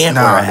actually hats. can't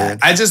Nah, wear a dude. hat.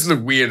 I just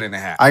look weird in a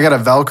hat. I got a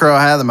Velcro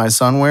hat that my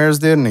son wears,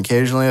 dude, and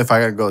occasionally if I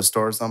gotta go to the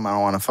store or something, I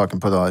don't want to fucking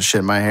put all that shit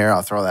in my hair.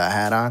 I'll throw that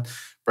hat on.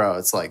 Bro,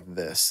 it's like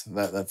this.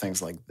 That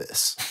thing's like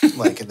this.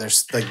 Like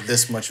there's like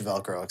this much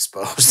Velcro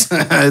exposed.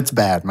 It's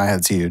bad. My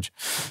head's huge.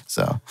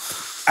 So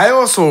I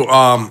also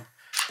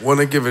want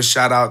to give a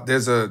shout out.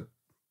 There's a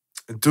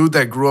dude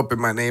that grew up in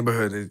my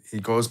neighborhood. He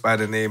goes by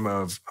the name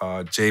of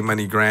J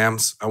Money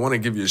Grams. I want to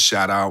give you a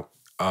shout out.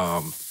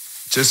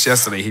 Just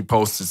yesterday, he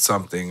posted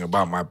something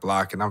about my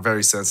block, and I'm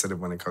very sensitive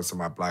when it comes to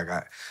my block.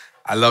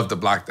 I love the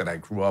block that I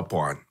grew up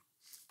on.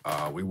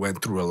 We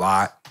went through a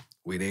lot.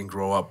 We didn't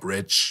grow up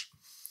rich.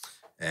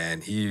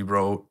 And he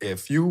wrote,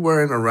 if you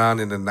weren't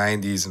around in the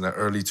 90s and the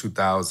early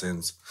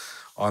 2000s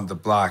on the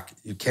block,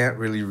 you can't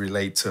really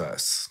relate to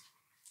us.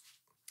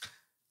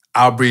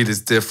 Our breed is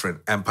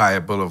different,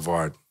 Empire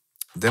Boulevard.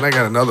 Then I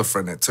got another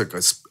friend that took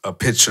a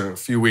picture a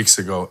few weeks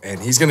ago, and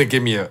he's going to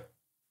give me a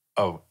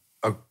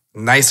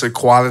nicer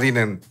quality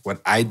than what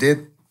I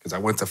did, because I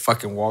went to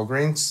fucking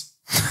Walgreens.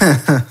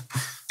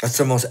 That's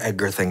the most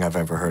Edgar thing I've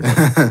ever heard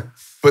of.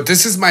 But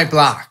this is my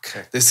block.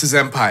 This is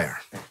Empire.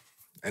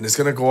 And it's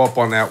going to go up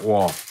on that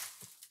wall.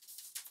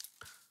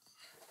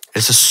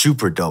 It's a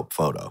super dope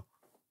photo.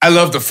 I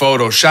love the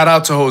photo. Shout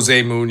out to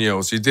Jose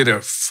Munoz. You did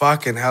a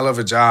fucking hell of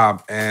a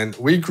job. And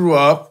we grew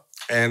up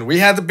and we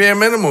had the bare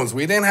minimums.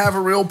 We didn't have a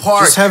real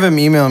park. just have him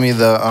email me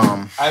the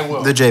I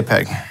will. the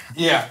JPEG.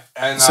 Yeah.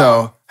 And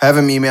So have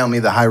him email me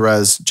the high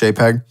res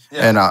JPEG,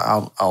 and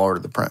I'll order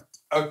the print.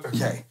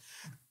 okay.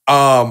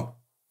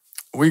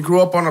 We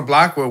grew up on a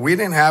block where we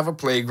didn't have a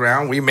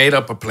playground. We made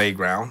up a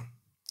playground.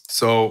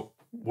 So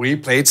we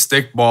played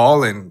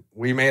stickball and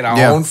we made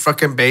our own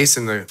fucking base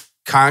in the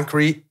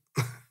concrete.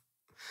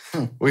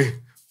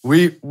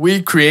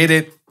 We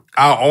created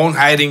our own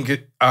hiding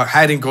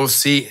go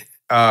seek,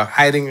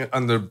 hiding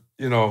under,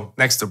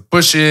 next to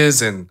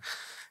bushes and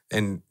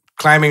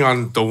climbing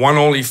on the one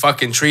only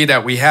fucking tree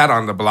that we had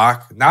on the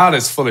block. Now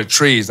it's full of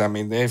trees. I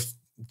mean, they've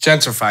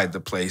gentrified the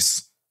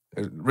place.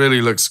 It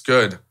really looks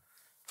good.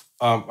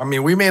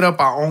 We made up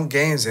our own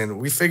games and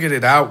we figured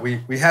it out.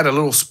 We had a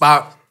little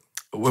spot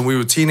when we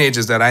were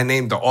teenagers that I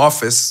named The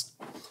Office.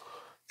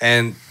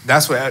 And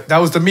that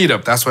was the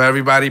meetup. That's where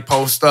everybody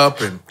post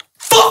up and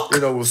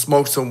we'll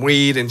smoke some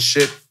weed and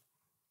shit.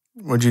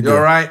 What'd you do? You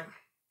all right?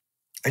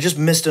 I just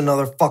missed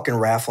another fucking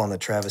raffle on the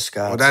Travis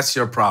Scott. Well, that's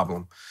your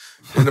problem.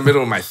 In the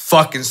middle of my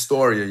fucking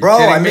story. Are you Bro,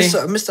 kidding I me?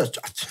 missed a...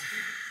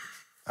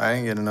 I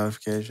didn't get a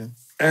notification.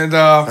 And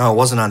No, it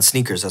wasn't on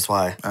sneakers. That's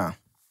why. Oh.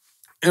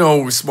 you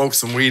know, we smoked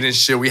some weed and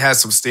shit. We had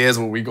some stairs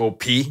where we go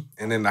pee,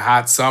 and in the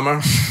hot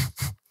summer,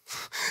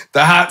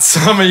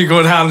 you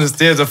go down the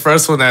stairs. The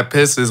first one that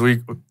pisses,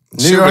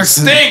 New York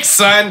stinks,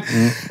 son.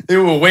 It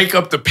will wake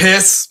up the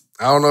piss.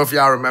 I don't know if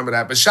y'all remember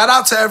that, but shout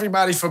out to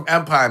everybody from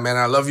Empire, man.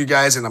 I love you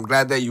guys, and I'm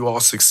glad that you all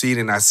succeed,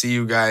 and I see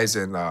you guys,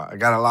 and I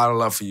got a lot of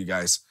love for you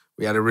guys.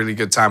 We had a really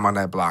good time on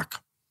that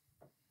block.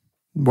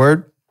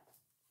 Word.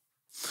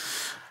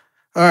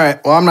 All right.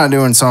 Well, I'm not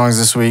doing songs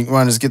this week. You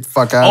want to just get the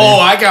fuck out of here? Oh,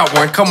 I got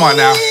one. Come on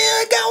now. Yeah,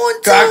 I got one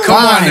too. God,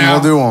 come on now.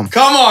 We'll do one.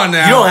 Come on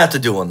now. You don't have to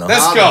do one though.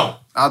 Let's go.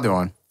 I'll do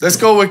one. Let's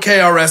go with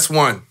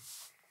KRS-One.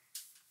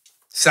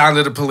 Sound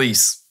of the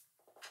Police.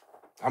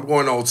 I'm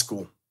going old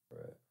school.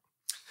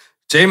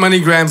 J Money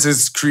Grams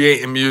is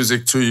creating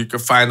music too. You can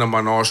find them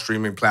on all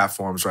streaming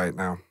platforms right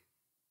now.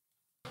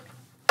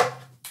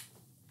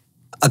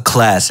 A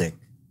classic.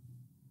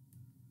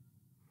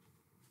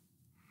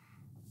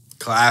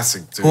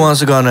 Classic, dude. Who wants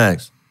to go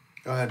next?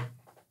 Go ahead.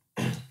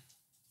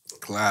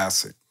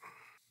 Classic.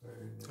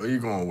 Who you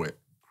going with?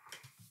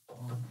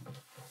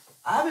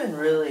 I've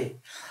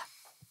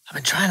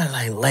been trying to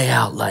like lay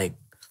out like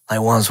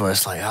ones where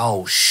it's like,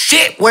 oh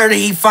shit, where did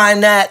he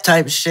find that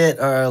type of shit?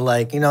 Or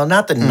like, you know,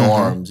 not the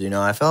norms, you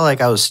know. I felt like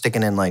I was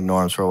sticking in like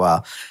norms for a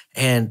while.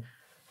 And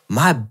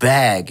my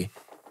bag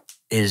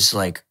is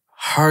like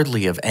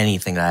hardly of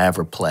anything I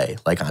ever play,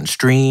 like on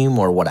stream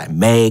or what I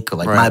make. Or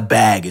like my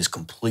bag is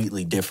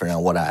completely different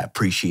on what I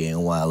appreciate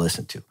and what I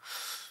listen to.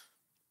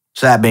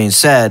 So that being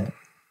said,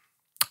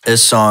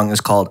 this song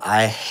is called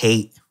I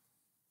Hate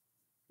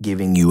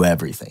Giving You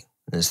Everything.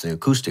 It's the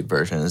acoustic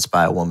version. It's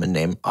by a woman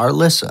named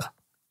Arlissa.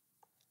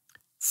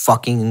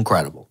 Fucking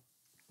incredible.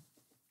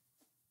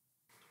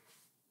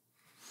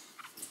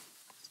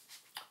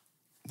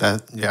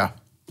 That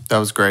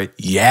was great.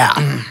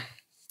 Yeah.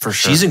 For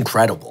sure. She's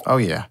incredible. Oh,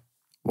 yeah.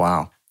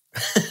 Wow.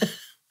 I'm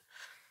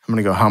going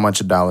to go How Much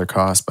a Dollar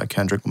Costs by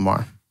Kendrick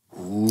Lamar.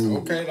 Ooh.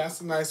 Okay,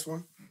 that's a nice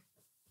one.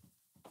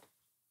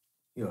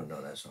 You don't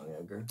know that song,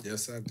 Edgar?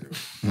 Yes, I do.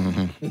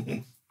 Mm-hmm.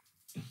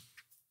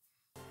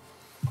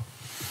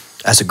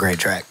 That's a great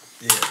track.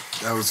 Yeah,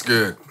 that was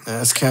good.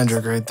 That's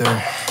Kendrick right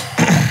there.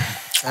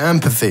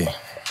 Empathy. All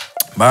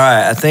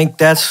right, I think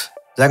is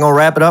that going to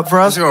wrap it up for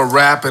us? Let's go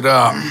wrap it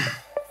up.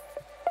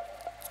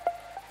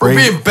 We'll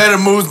be in better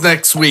moods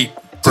next week.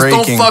 Just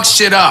don't fuck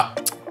shit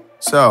up.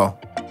 So,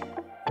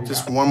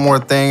 just one more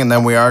thing, and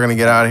then we are going to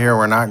get out of here.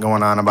 We're not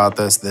going on about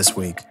this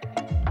week.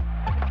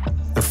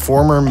 The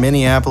former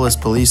Minneapolis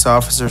police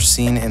officer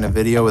seen in a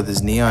video with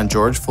his knee on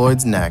George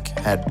Floyd's neck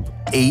had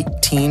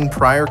 18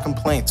 prior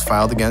complaints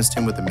filed against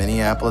him with the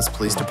Minneapolis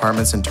Police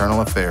Department's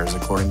internal affairs,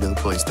 according to the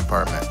police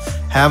department.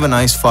 Have a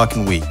nice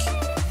fucking week.